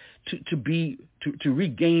hard to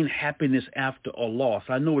regain happiness after a loss?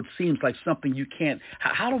 I know it seems like something you can't.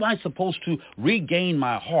 How am I supposed to regain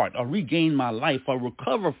my heart or regain my life or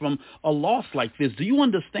recover from a loss like this? Do you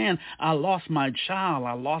understand? I lost my child.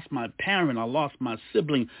 I lost my parent. I lost my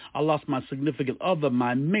sibling. I lost my significant other,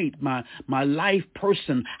 my mate, my life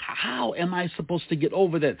person. How am I supposed to get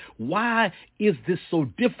over that? Why is this so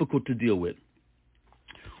difficult to deal with?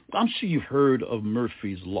 I'm sure you've heard of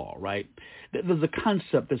Murphy's Law, right? There's a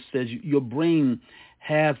concept that says your brain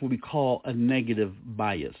has what we call a negative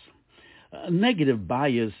bias. A negative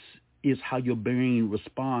bias is how your brain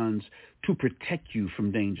responds to protect you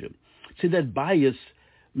from danger. See, that bias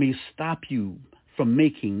may stop you from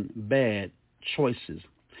making bad choices.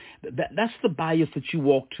 That's the bias that you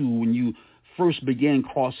walk to when you first began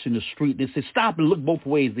crossing the street. They said, stop and look both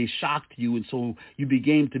ways. They shocked you, and so you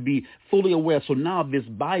began to be fully aware. So now this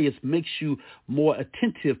bias makes you more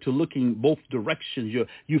attentive to looking both directions.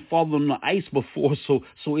 You've fallen on the ice before,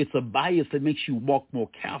 so it's a bias that makes you walk more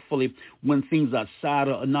carefully when things outside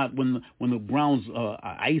are not, when the ground's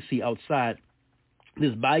icy outside.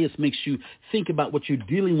 This bias makes you think about what you're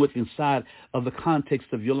dealing with inside of the context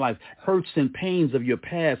of your life. Hurts and pains of your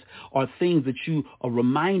past are things that you are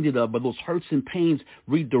reminded of, but those hurts and pains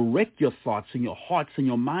redirect your thoughts and your hearts and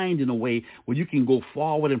your mind in a way where you can go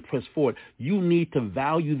forward and press forward. You need to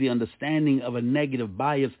value the understanding of a negative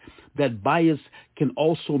bias. That bias can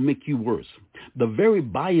also make you worse. The very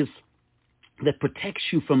bias that protects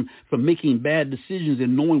you from making bad decisions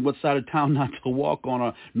and knowing what side of town not to walk on,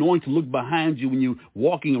 or knowing to look behind you when you're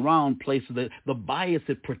walking around places. The bias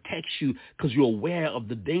that protects you because you're aware of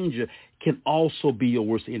the danger can also be your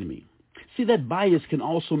worst enemy. See, that bias can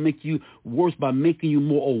also make you worse by making you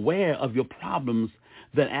more aware of your problems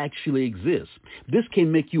that actually exist. This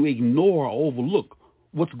can make you ignore or overlook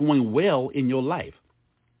what's going well in your life.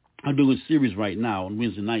 I'm doing a series right now on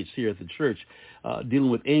Wednesday nights here at the church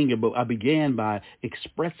dealing with anger, but I began by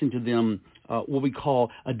expressing to them what we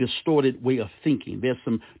call a distorted way of thinking. There's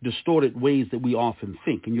some distorted ways that we often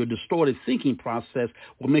think, and your distorted thinking process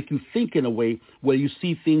will make you think in a way where you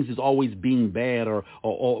see things as always being bad, or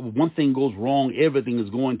one thing goes wrong, everything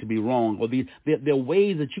is going to be wrong. Or there are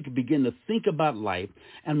ways that you can begin to think about life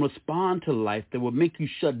and respond to life that will make you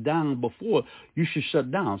shut down before you should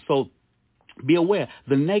shut down. So be aware,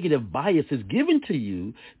 the negative bias is given to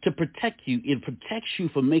you to protect you. It protects you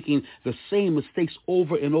from making the same mistakes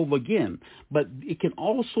over and over again. But it can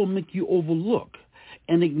also make you overlook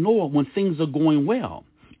and ignore when things are going well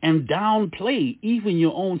and downplay even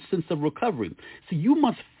your own sense of recovery. So you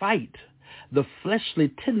must fight the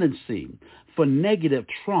fleshly tendency for negative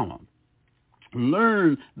trauma.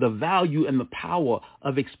 Learn the value and the power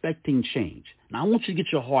of expecting change. Now, I want you to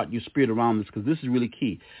get your heart, your spirit around this, because this is really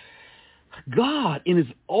key. God, in his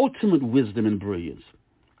ultimate wisdom and brilliance,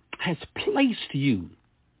 has placed you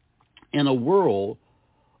in a world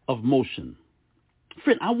of motion.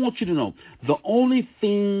 Friend, I want you to know, the only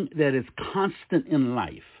thing that is constant in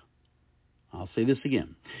life, I'll say this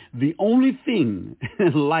again, the only thing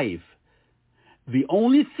in life, the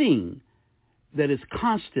only thing that is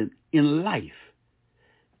constant in life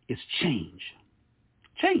is change.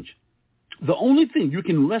 Change. The only thing you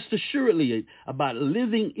can rest assuredly about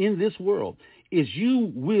living in this world is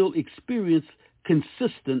you will experience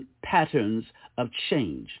consistent patterns of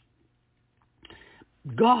change.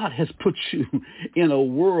 God has put you in a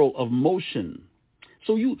world of motion.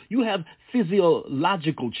 So you have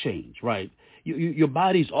physiological change, right? Your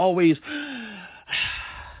body's always...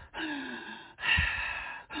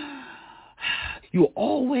 You're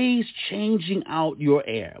always changing out your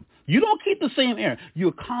air. You don't keep the same air.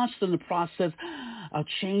 You're constantly in the process of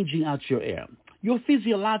changing out your air. Your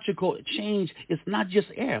physiological change is not just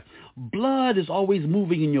air. Blood is always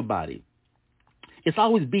moving in your body. It's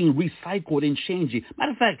always being recycled and changing.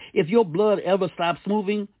 Matter of fact, if your blood ever stops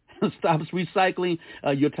moving, stops recycling,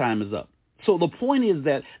 your time is up. So the point is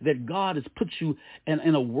that God has put you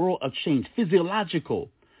in a world of change. Physiological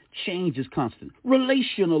change is constant.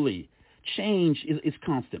 Relationally, change is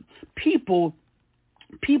constant. People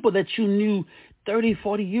that you knew 30,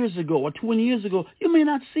 40 years ago or 20 years ago, you may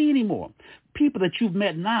not see anymore. People that you've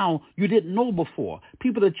met now you didn't know before.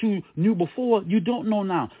 People that you knew before you don't know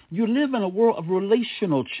now. You live in a world of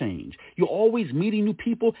relational change. You're always meeting new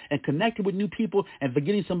people and connecting with new people and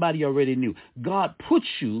forgetting somebody you already knew. God puts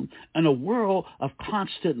you in a world of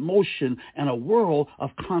constant motion and a world of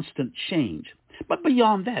constant change. But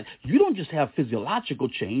beyond that, you don't just have physiological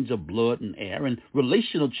change of blood and air and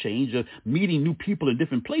relational change of meeting new people in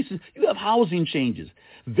different places. You have housing changes.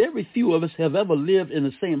 Very few of us have ever lived in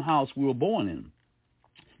the same house we were born in.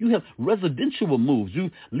 You have residential moves. You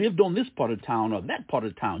lived on this part of town or that part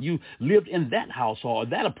of town. You lived in that house or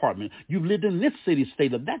that apartment. You've lived in this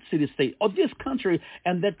city-state or that city-state or this country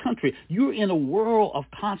and that country. You're in a world of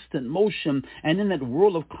constant motion, and in that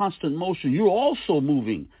world of constant motion, you're also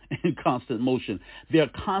moving in constant motion. There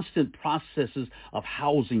are constant processes of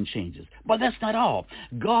housing changes. But that's not all.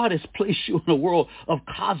 God has placed you in a world of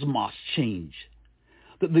cosmos change.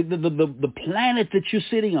 The planet that you're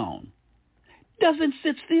sitting on doesn't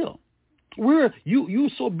sit still. You're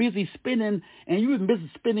so busy spinning, and you've been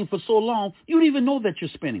busy spinning for so long, you don't even know that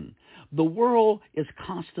you're spinning. The world is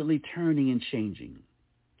constantly turning and changing,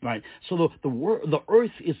 right? So the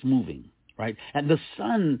earth is moving, right? And the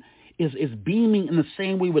sun is beaming in the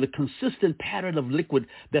same way with a consistent pattern of liquid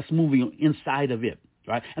that's moving inside of it.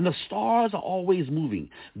 Right? And the stars are always moving.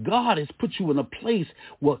 God has put you in a place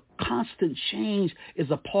where constant change is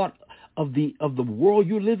a part of the world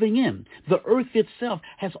you're living in. The earth itself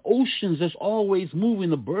has oceans that's always moving.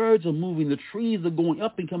 The birds are moving. The trees are going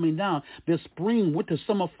up and coming down. There's spring, winter,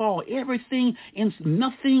 summer, fall.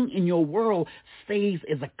 Nothing in your world stays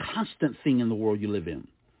as a constant thing in the world you live in.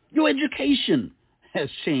 Your education has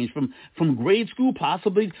changed from grade school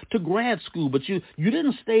possibly to grad school, but you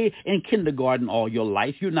didn't stay in kindergarten all your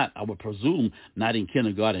life. You're not, I would presume, not in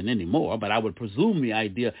kindergarten anymore, but I would presume the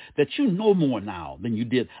idea that you know more now than you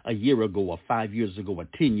did a year ago or 5 years ago or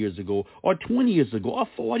 10 years ago or 20 years ago or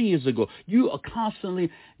 40 years ago. You are constantly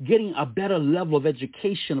getting a better level of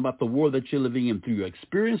education about the world that you're living in through your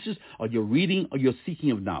experiences or your reading or your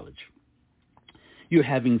seeking of knowledge. You're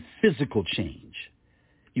having physical change.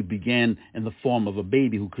 You began in the form of a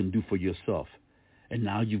baby who couldn't do for yourself. And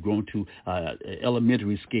now you've grown to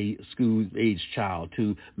elementary school age child,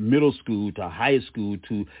 to middle school, to high school,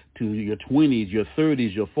 to your 20s, your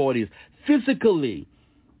 30s, your 40s. Physically,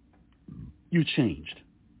 you changed.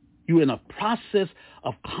 You're in a process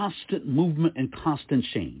of constant movement and constant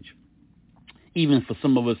change. Even for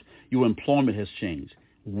some of us, your employment has changed,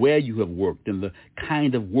 where you have worked and the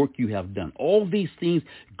kind of work you have done. All these things,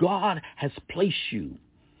 God has placed you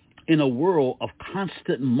in a world of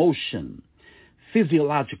constant motion,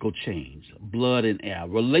 physiological change, blood and air,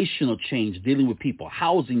 relational change, dealing with people,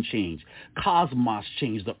 housing change, cosmos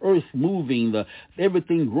change, the earth moving,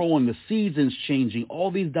 everything growing, the seasons changing,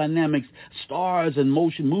 all these dynamics, stars in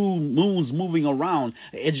motion, moons moving around,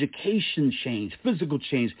 education change, physical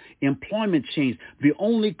change, employment change. The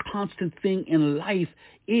only constant thing in life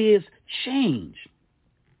is change.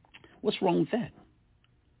 What's wrong with that?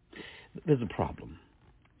 There's a problem.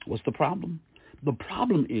 What's the problem? The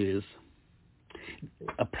problem is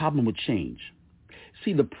a problem with change.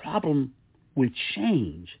 See, the problem with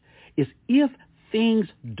change is if things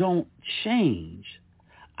don't change,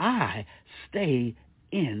 I stay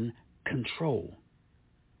in control.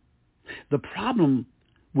 The problem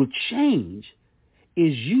with change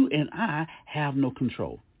is you and I have no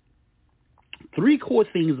control. 3 core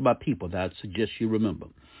things about people that I suggest you remember.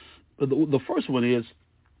 The first one is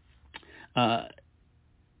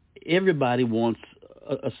everybody wants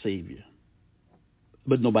a savior,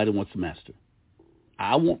 but nobody wants a master.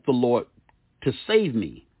 I want the Lord to save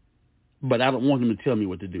me, but I don't want him to tell me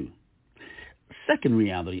what to do. Second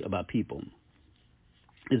reality about people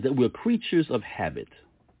is that we're creatures of habit.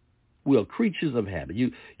 We are creatures of habit.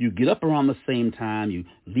 You get up around the same time. You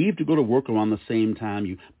leave to go to work around the same time.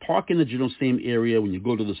 You park in the general same area. When you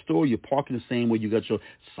go to the store, you park in the same way. You got your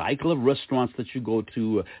cycle of restaurants that you go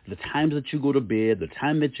to, the times that you go to bed, the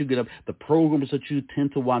time that you get up, the programs that you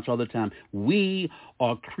tend to watch all the time. We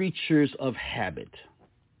are creatures of habit.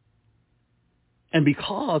 And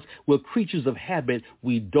because we're creatures of habit,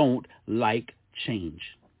 we don't like change.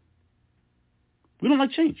 We don't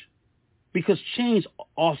like change. Because change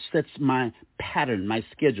offsets my pattern, my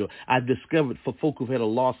schedule. I've discovered for folk who've had a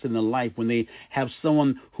loss in their life, when they have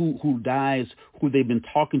someone who dies, who they've been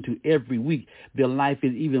talking to every week, their life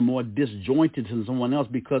is even more disjointed than someone else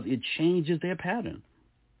because it changes their pattern.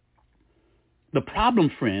 The problem,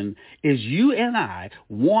 friend, is you and I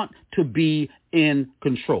want to be in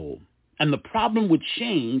control. And the problem with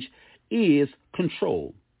change is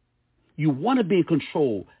control. You want to be in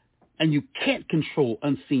control. And you can't control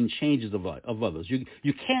unseen changes of others.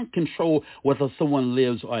 You can't control whether someone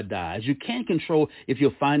lives or dies. You can't control if your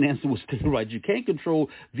finances will stay right. You can't control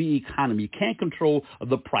the economy. You can't control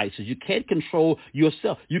the prices. You can't control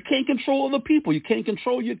yourself. You can't control other people. You can't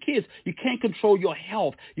control your kids. You can't control your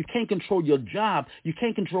health. You can't control your job. You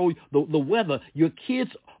can't control the weather, your kids,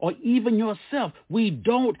 or even yourself. We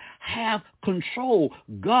don't have control.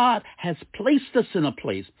 God has placed us in a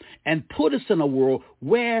place and put us in a world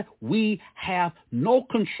where we have no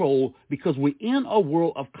control because we're in a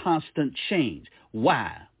world of constant change.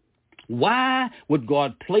 Why? Why would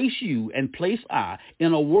God place you and place I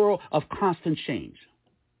in a world of constant change?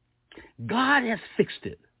 God has fixed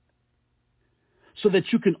it so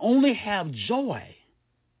that you can only have joy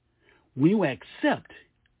when you accept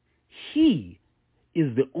He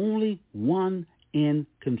is the only one in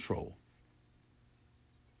control.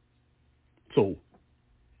 So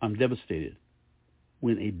I'm devastated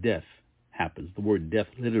when a death happens. The word death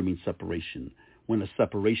literally means separation. When a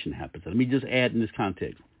separation happens. Let me just add in this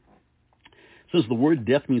context. Since the word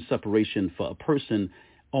death means separation, for a person,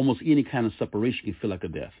 almost any kind of separation can feel like a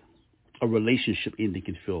death. A relationship ending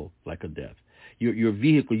can feel like a death. Your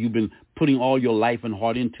vehicle you've been putting all your life and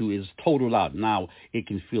heart into is totaled out. Now it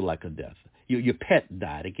can feel like a death. Your pet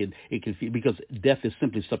died. It can feel, because death is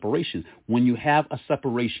simply separation. When you have a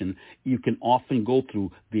separation, you can often go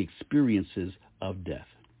through the experiences of death.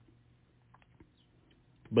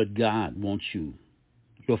 But God wants you,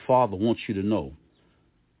 your Father wants you to know,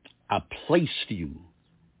 I placed you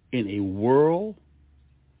in a world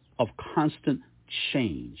of constant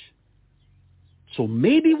change. So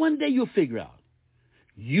maybe one day you'll figure out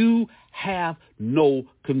you have no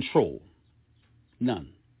control. None.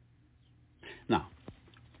 Now,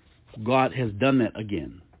 God has done that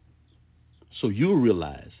again. So you'll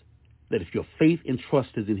realize that if your faith and trust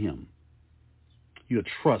is in Him, you'll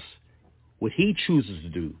trust what He chooses to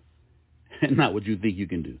do and not what you think you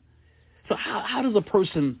can do. So how does a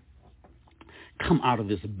person come out of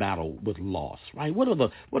this battle with loss, right? What are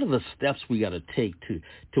the steps we got to take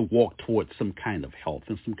to walk towards some kind of health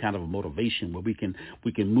and some kind of a motivation where we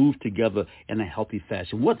can move together in a healthy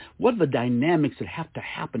fashion? What are the dynamics that have to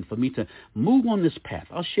happen for me to move on this path?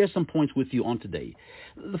 I'll share some points with you on today.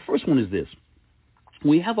 The first one is this.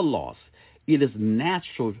 When we have a loss, it is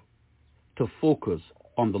natural to focus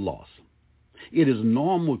on the loss. It is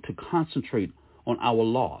normal to concentrate on our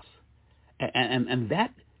loss. And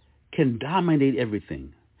that can dominate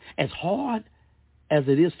everything. As hard as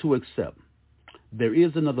it is to accept, there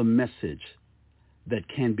is another message that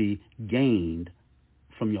can be gained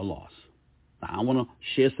from your loss. Now, I want to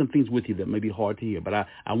share some things with you that may be hard to hear, but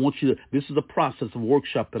I want you to, this is a process of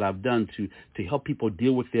workshop that I've done to help people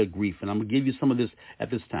deal with their grief, and I'm going to give you some of this at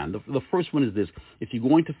this time. The first one is this. If you're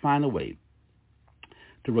going to find a way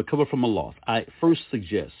to recover from a loss, I first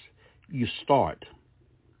suggest you start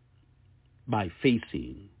by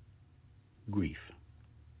facing grief.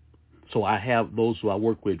 So I have those who I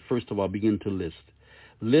work with, first of all, begin to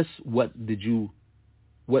list what did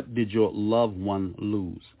your loved one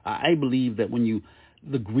lose. I believe that when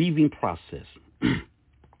the grieving process,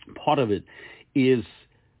 part of it is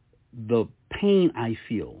the pain I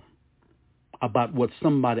feel about what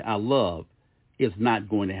somebody I love is not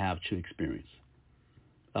going to have to experience.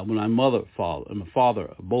 When my mother and my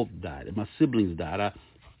father both died, and my siblings died,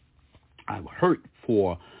 I hurt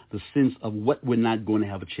for the sense of what we're not going to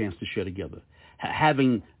have a chance to share together.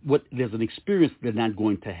 There's an experience they're not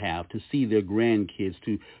going to have, to see their grandkids,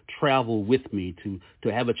 to travel with me, to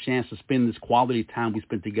have a chance to spend this quality time we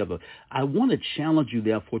spent together. I want to challenge you,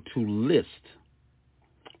 therefore, to list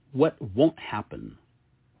what won't happen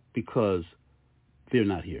because they're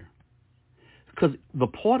not here. Because the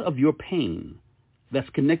part of your pain that's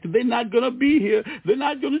connected, they're not going to be here. They're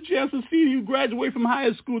not going to chance to see you graduate from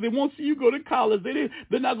high school. They won't see you go to college. They're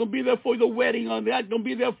not going to be there for the wedding. Or they're not going to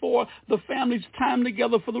be there for the family's time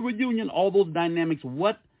together for the reunion. All those dynamics.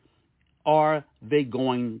 What are they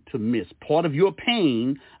going to miss? Part of your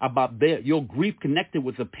pain about your grief connected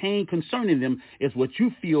with the pain concerning them is what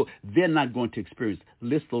you feel they're not going to experience.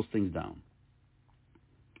 List those things down.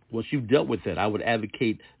 Once you've dealt with that, I would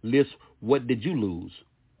advocate list what did you lose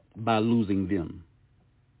by losing them.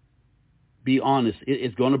 Be honest.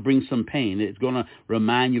 It's going to bring some pain. It's going to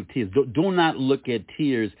remind you of tears. Do not look at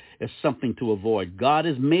tears as something to avoid. God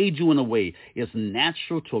has made you in a way. It's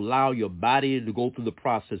natural to allow your body to go through the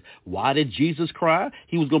process. Why did Jesus cry?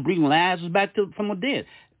 He was going to bring Lazarus back from the dead.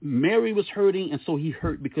 Mary was hurting, and so he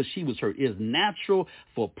hurt because she was hurt. It is natural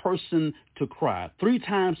for a person to cry. 3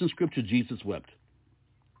 times in Scripture, Jesus wept.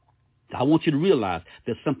 I want you to realize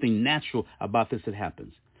there's something natural about this that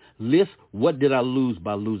happens. List, what did I lose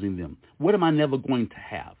by losing them? What am I never going to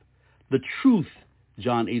have? The truth,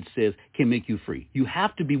 John 8 says, can make you free. You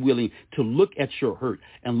have to be willing to look at your hurt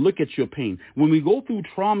and look at your pain. When we go through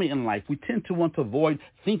trauma in life, we tend to want to avoid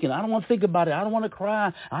thinking. I don't want to think about it. I don't want to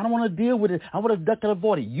cry. I don't want to deal with it. I want to duck and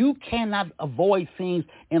avoid it. You cannot avoid things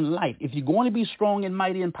in life. If you're going to be strong and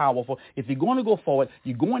mighty and powerful, if you're going to go forward,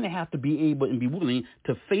 you're going to have to be able and be willing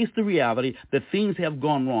to face the reality that things have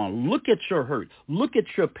gone wrong. Look at your hurt. Look at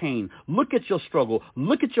your pain. Look at your struggle.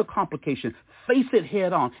 Look at your complication. Face it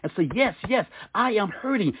head on and say, yes, I am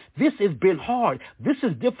hurting. This has been hard. This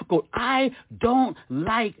is difficult. I don't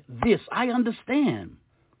like this. I understand.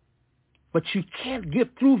 But you can't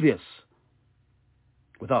get through this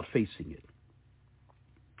without facing it.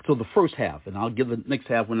 So the first half, and I'll give the next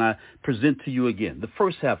half when I present to you again. The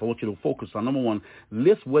first half, I want you to focus on, number one,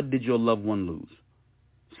 list what did your loved one lose.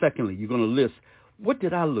 Secondly, you're going to list, what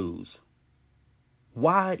did I lose?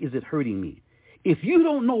 Why is it hurting me? If you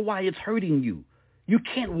don't know why it's hurting you, you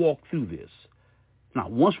can't walk through this. Now,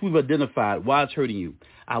 once we've identified why it's hurting you,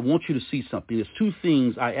 I want you to see something. There's two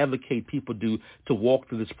things I advocate people do to walk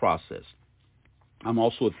through this process. I'm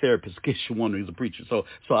also a therapist, in case you're wondering, as a preacher. So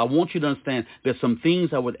I want you to understand there's some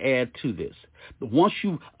things I would add to this. But once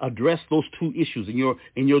you address those two issues in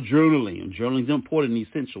your journaling, and journaling is important and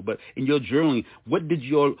essential, but in your journaling, what did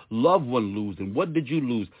your loved one lose and what did you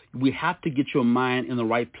lose? We have to get your mind in the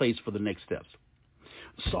right place for the next steps.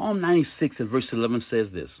 Psalm 96 and verse 11 says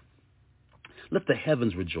this, let the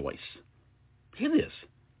heavens rejoice. Hear this.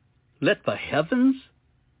 Let the heavens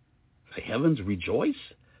rejoice.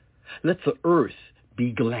 Let the earth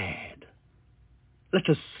be glad. Let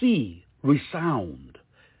the sea resound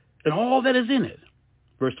and all that is in it.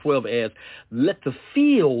 Verse 12 adds, let the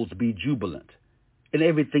fields be jubilant and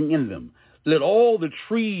everything in them. Let all the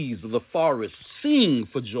trees of the forest sing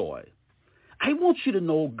for joy. I want you to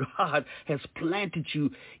know God has planted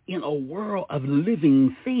you in a world of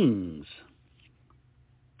living things.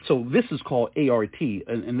 So this is called ART,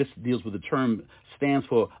 and this deals with the term, stands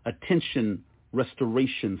for Attention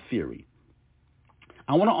Restoration Theory.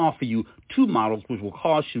 I want to offer you two models which will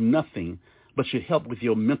cost you nothing, but should help with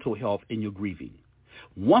your mental health and your grieving.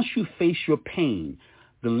 Once you face your pain,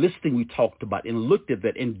 the listing we talked about, and looked at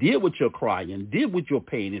that and deal with your cry and deal with your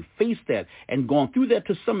pain and face that and gone through that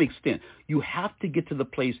to some extent, you have to get to the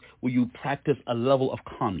place where you practice a level of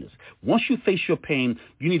calmness. Once you face your pain,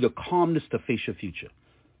 you need a calmness to face your future.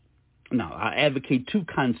 Now, I advocate two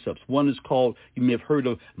concepts. One is called, you may have heard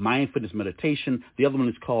of mindfulness meditation. The other one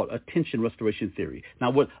is called attention restoration theory.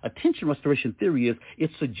 Now, what attention restoration theory is,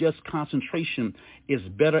 it suggests concentration is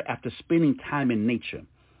better after spending time in nature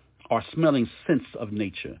or smelling scents of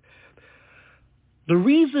nature. The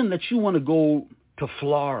reason that you want to go to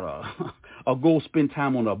Florida or go spend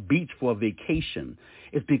time on a beach for a vacation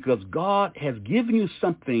is because God has given you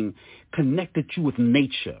something connected you with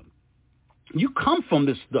nature. You come from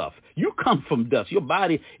this stuff. You come from dust. Your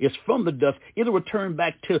body is from the dust. It'll return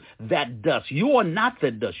back to that dust. You are not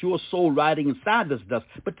that dust. You are soul riding inside this dust.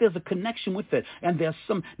 But there's a connection with it. And there's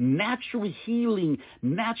some natural healing,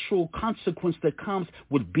 natural consequence that comes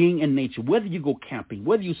with being in nature. Whether you go camping,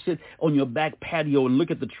 whether you sit on your back patio and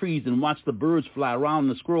look at the trees and watch the birds fly around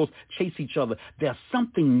and the squirrels chase each other, there's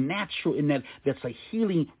something natural in that that's a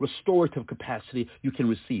healing, restorative capacity you can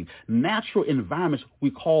receive. Natural environments,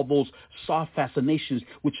 we call those soft fascinations,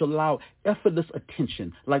 which allow effortless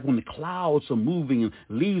attention, like when the clouds are moving and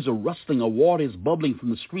leaves are rustling or water is bubbling from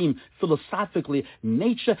the stream. Philosophically,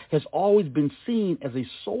 nature has always been seen as a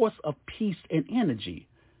source of peace and energy.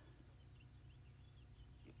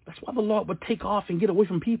 That's why the Lord would take off and get away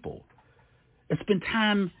from people and spend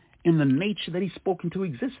time in the nature that he spoke into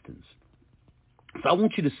existence. So I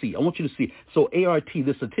want you to see. So ART,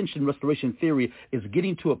 this attention restoration theory, is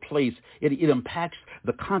getting to a place, it impacts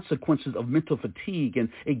the consequences of mental fatigue, and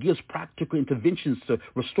it gives practical interventions to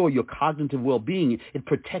restore your cognitive well-being. It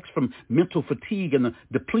protects from mental fatigue and the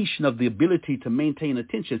depletion of the ability to maintain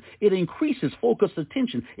attention. It increases focused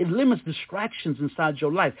attention. It limits distractions inside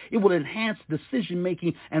your life. It will enhance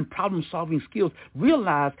decision-making and problem-solving skills.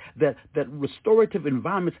 Realize that restorative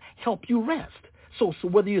environments help you rest. So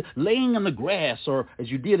whether you're laying in the grass or as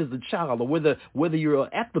you did as a child, or whether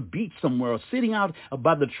you're at the beach somewhere or sitting out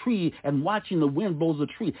by the tree and watching the wind blow the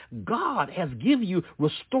tree, God has given you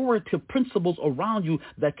restorative principles around you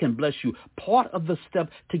that can bless you. Part of the step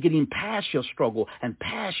to getting past your struggle and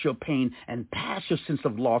past your pain and past your sense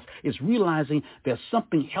of loss is realizing there's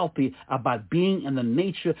something healthy about being in the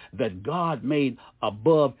nature that God made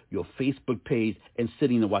above your Facebook page and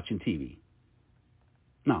sitting and watching TV.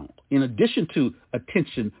 Now, in addition to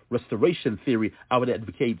attention restoration theory, I would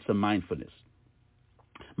advocate some mindfulness.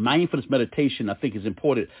 Mindfulness meditation, I think, is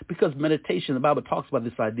important because meditation, the Bible talks about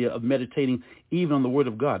this idea of meditating even on the Word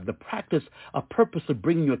of God. The practice, a purpose of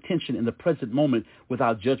bringing your attention in the present moment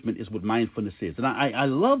without judgment is what mindfulness is. And I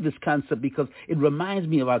love this concept because it reminds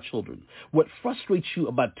me of our children. What frustrates you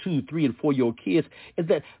about 2, 3, and 4-year-old kids is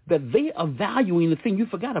that they are valuing the thing you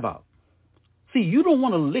forgot about. See, you don't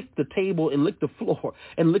want to lick the table and lick the floor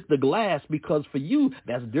and lick the glass because for you,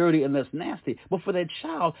 that's dirty and that's nasty. But for that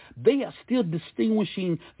child, they are still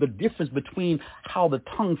distinguishing the difference between how the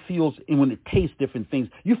tongue feels and when it tastes different things.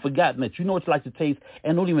 You've forgotten that. You know what it's like to taste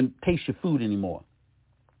and don't even taste your food anymore.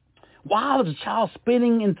 Why is the child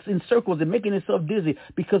spinning in circles and making himself dizzy?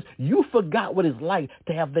 Because you forgot what it's like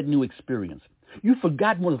to have that new experience. You've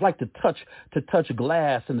forgotten what it's like to touch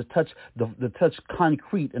glass and to touch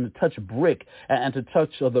concrete and to touch brick and to touch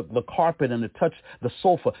the carpet and to touch the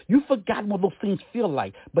sofa. You've forgotten what those things feel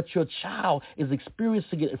like, but your child is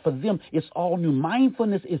experiencing it. For them, it's all new.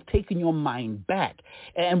 Mindfulness is taking your mind back.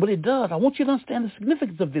 And what it does, I want you to understand the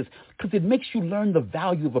significance of this because it makes you learn the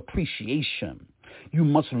value of appreciation. You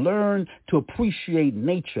must learn to appreciate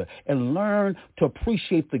nature and learn to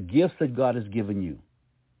appreciate the gifts that God has given you.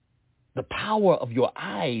 The power of your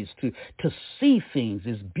eyes to see things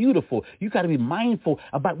is beautiful. You got to be mindful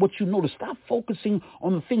about what you notice. Stop focusing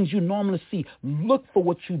on the things you normally see. Look for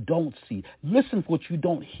what you don't see. Listen for what you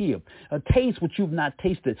don't hear. Taste what you've not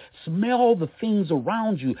tasted. Smell the things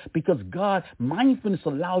around you because God, mindfulness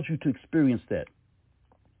allows you to experience that.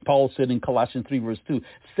 Paul said in Colossians 3, verse 2,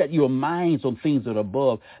 set your minds on things that are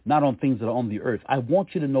above, not on things that are on the earth. I want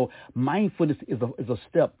you to know mindfulness is a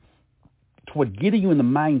step toward getting you in the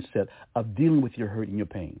mindset of dealing with your hurt and your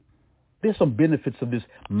pain. There's some benefits of this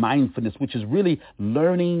mindfulness, which is really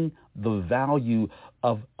learning the value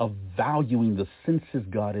of valuing the senses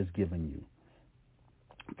God has given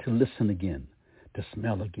you. To listen again, to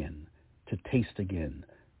smell again, to taste again,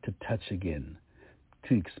 to touch again,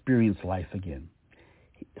 to experience life again.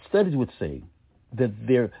 Studies would say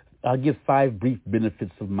that I'll give 5 brief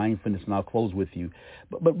benefits of mindfulness, and I'll close with you.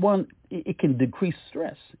 But one, it can decrease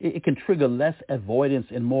stress. It can trigger less avoidance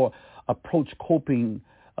and more approach coping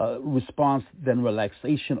response than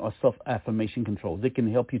relaxation or self-affirmation controls. It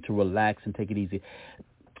can help you to relax and take it easy.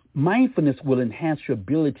 Mindfulness will enhance your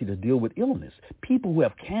ability to deal with illness. People who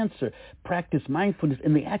have cancer practice mindfulness,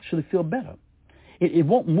 and they actually feel better. It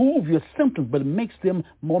won't move your symptoms, but it makes them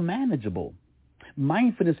more manageable.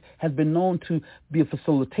 Mindfulness has been known to be a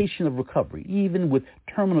facilitation of recovery. Even with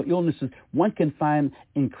terminal illnesses, one can find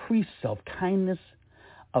increased self-kindness,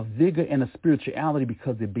 a vigor, and a spirituality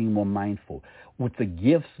because they're being more mindful with the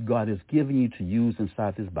gifts God has given you to use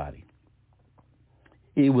inside this body.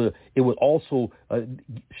 It will also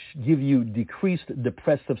give you decreased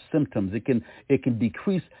depressive symptoms. It can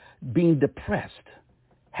decrease being depressed,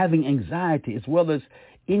 having anxiety, as well as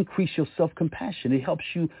increase your self-compassion. It helps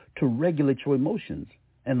you to regulate your emotions.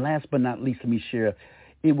 And last but not least, let me share,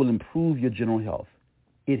 it will improve your general health.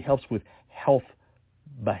 It helps with health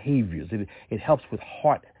behaviors. It helps with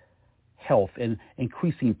heart health and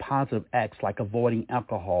increasing positive acts like avoiding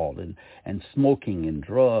alcohol and smoking and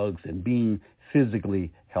drugs and being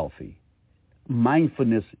physically healthy.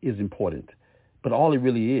 Mindfulness is important, but all it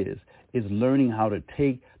really is learning how to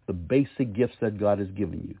take the basic gifts that God has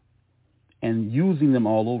given you and using them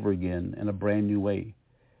all over again in a brand new way.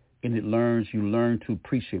 And you learn to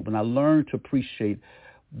appreciate. When I learned to appreciate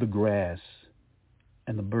the grass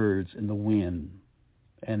and the birds and the wind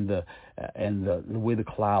and the way the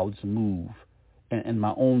clouds move and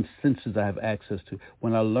my own senses I have access to,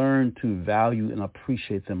 when I learn to value and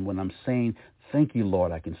appreciate them, when I'm saying, thank you,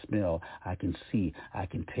 Lord, I can smell, I can see, I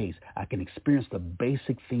can taste, I can experience the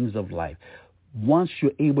basic things of life. Once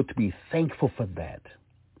you're able to be thankful for that,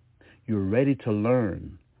 you're ready to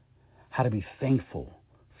learn how to be thankful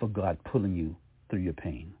for God pulling you through your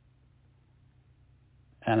pain.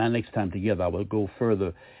 And our next time together, I will go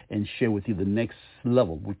further and share with you the next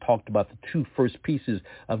level. We talked about the 2 first pieces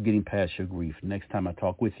of getting past your grief. Next time I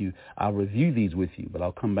talk with you, I'll review these with you, but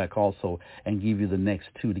I'll come back also and give you the next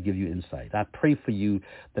 2 to give you insight. I pray for you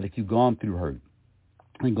that if you've gone through hurt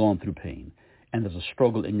and gone through pain, and there's a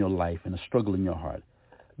struggle in your life and a struggle in your heart,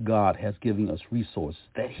 God has given us resources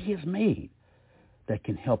that he has made that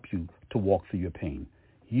can help you to walk through your pain.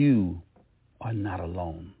 You are not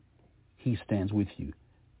alone. He stands with you.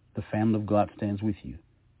 The family of God stands with you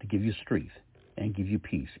to give you strength and give you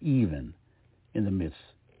peace, even in the midst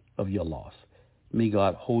of your loss. May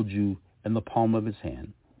God hold you in the palm of his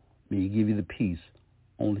hand. May he give you the peace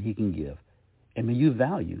only he can give. And may you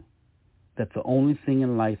value that the only thing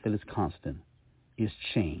in life that is constant is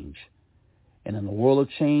change. And in the world of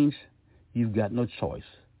change, you've got no choice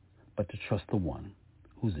but to trust the one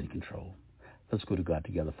who's in control. Let's go to God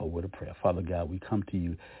together for a word of prayer. Father God, we come to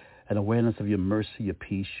you in awareness of your mercy, your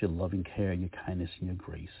peace, your loving care, your kindness, and your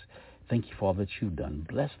grace. Thank you for all that you've done.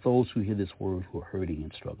 Bless those who hear this word who are hurting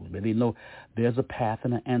and struggling. May they know there's a path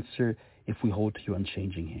and an answer if we hold to your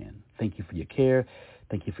unchanging hand. Thank you for your care.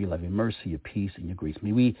 Thank you for your loving mercy, your peace, and your grace.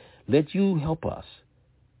 May we let you help us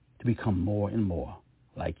to become more and more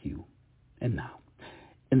like you. And now,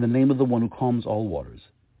 in the name of the one who calms all waters,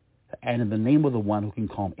 and in the name of the one who can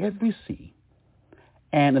calm every sea,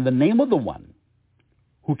 and in the name of the one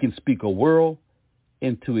who can speak a world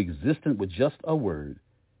into existence with just a word,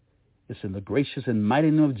 it's in the gracious and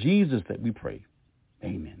mighty name of Jesus that we pray.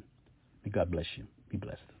 Amen. May God bless you. Be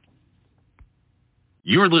blessed.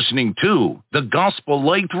 You're listening to the Gospel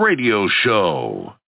Light Radio Show.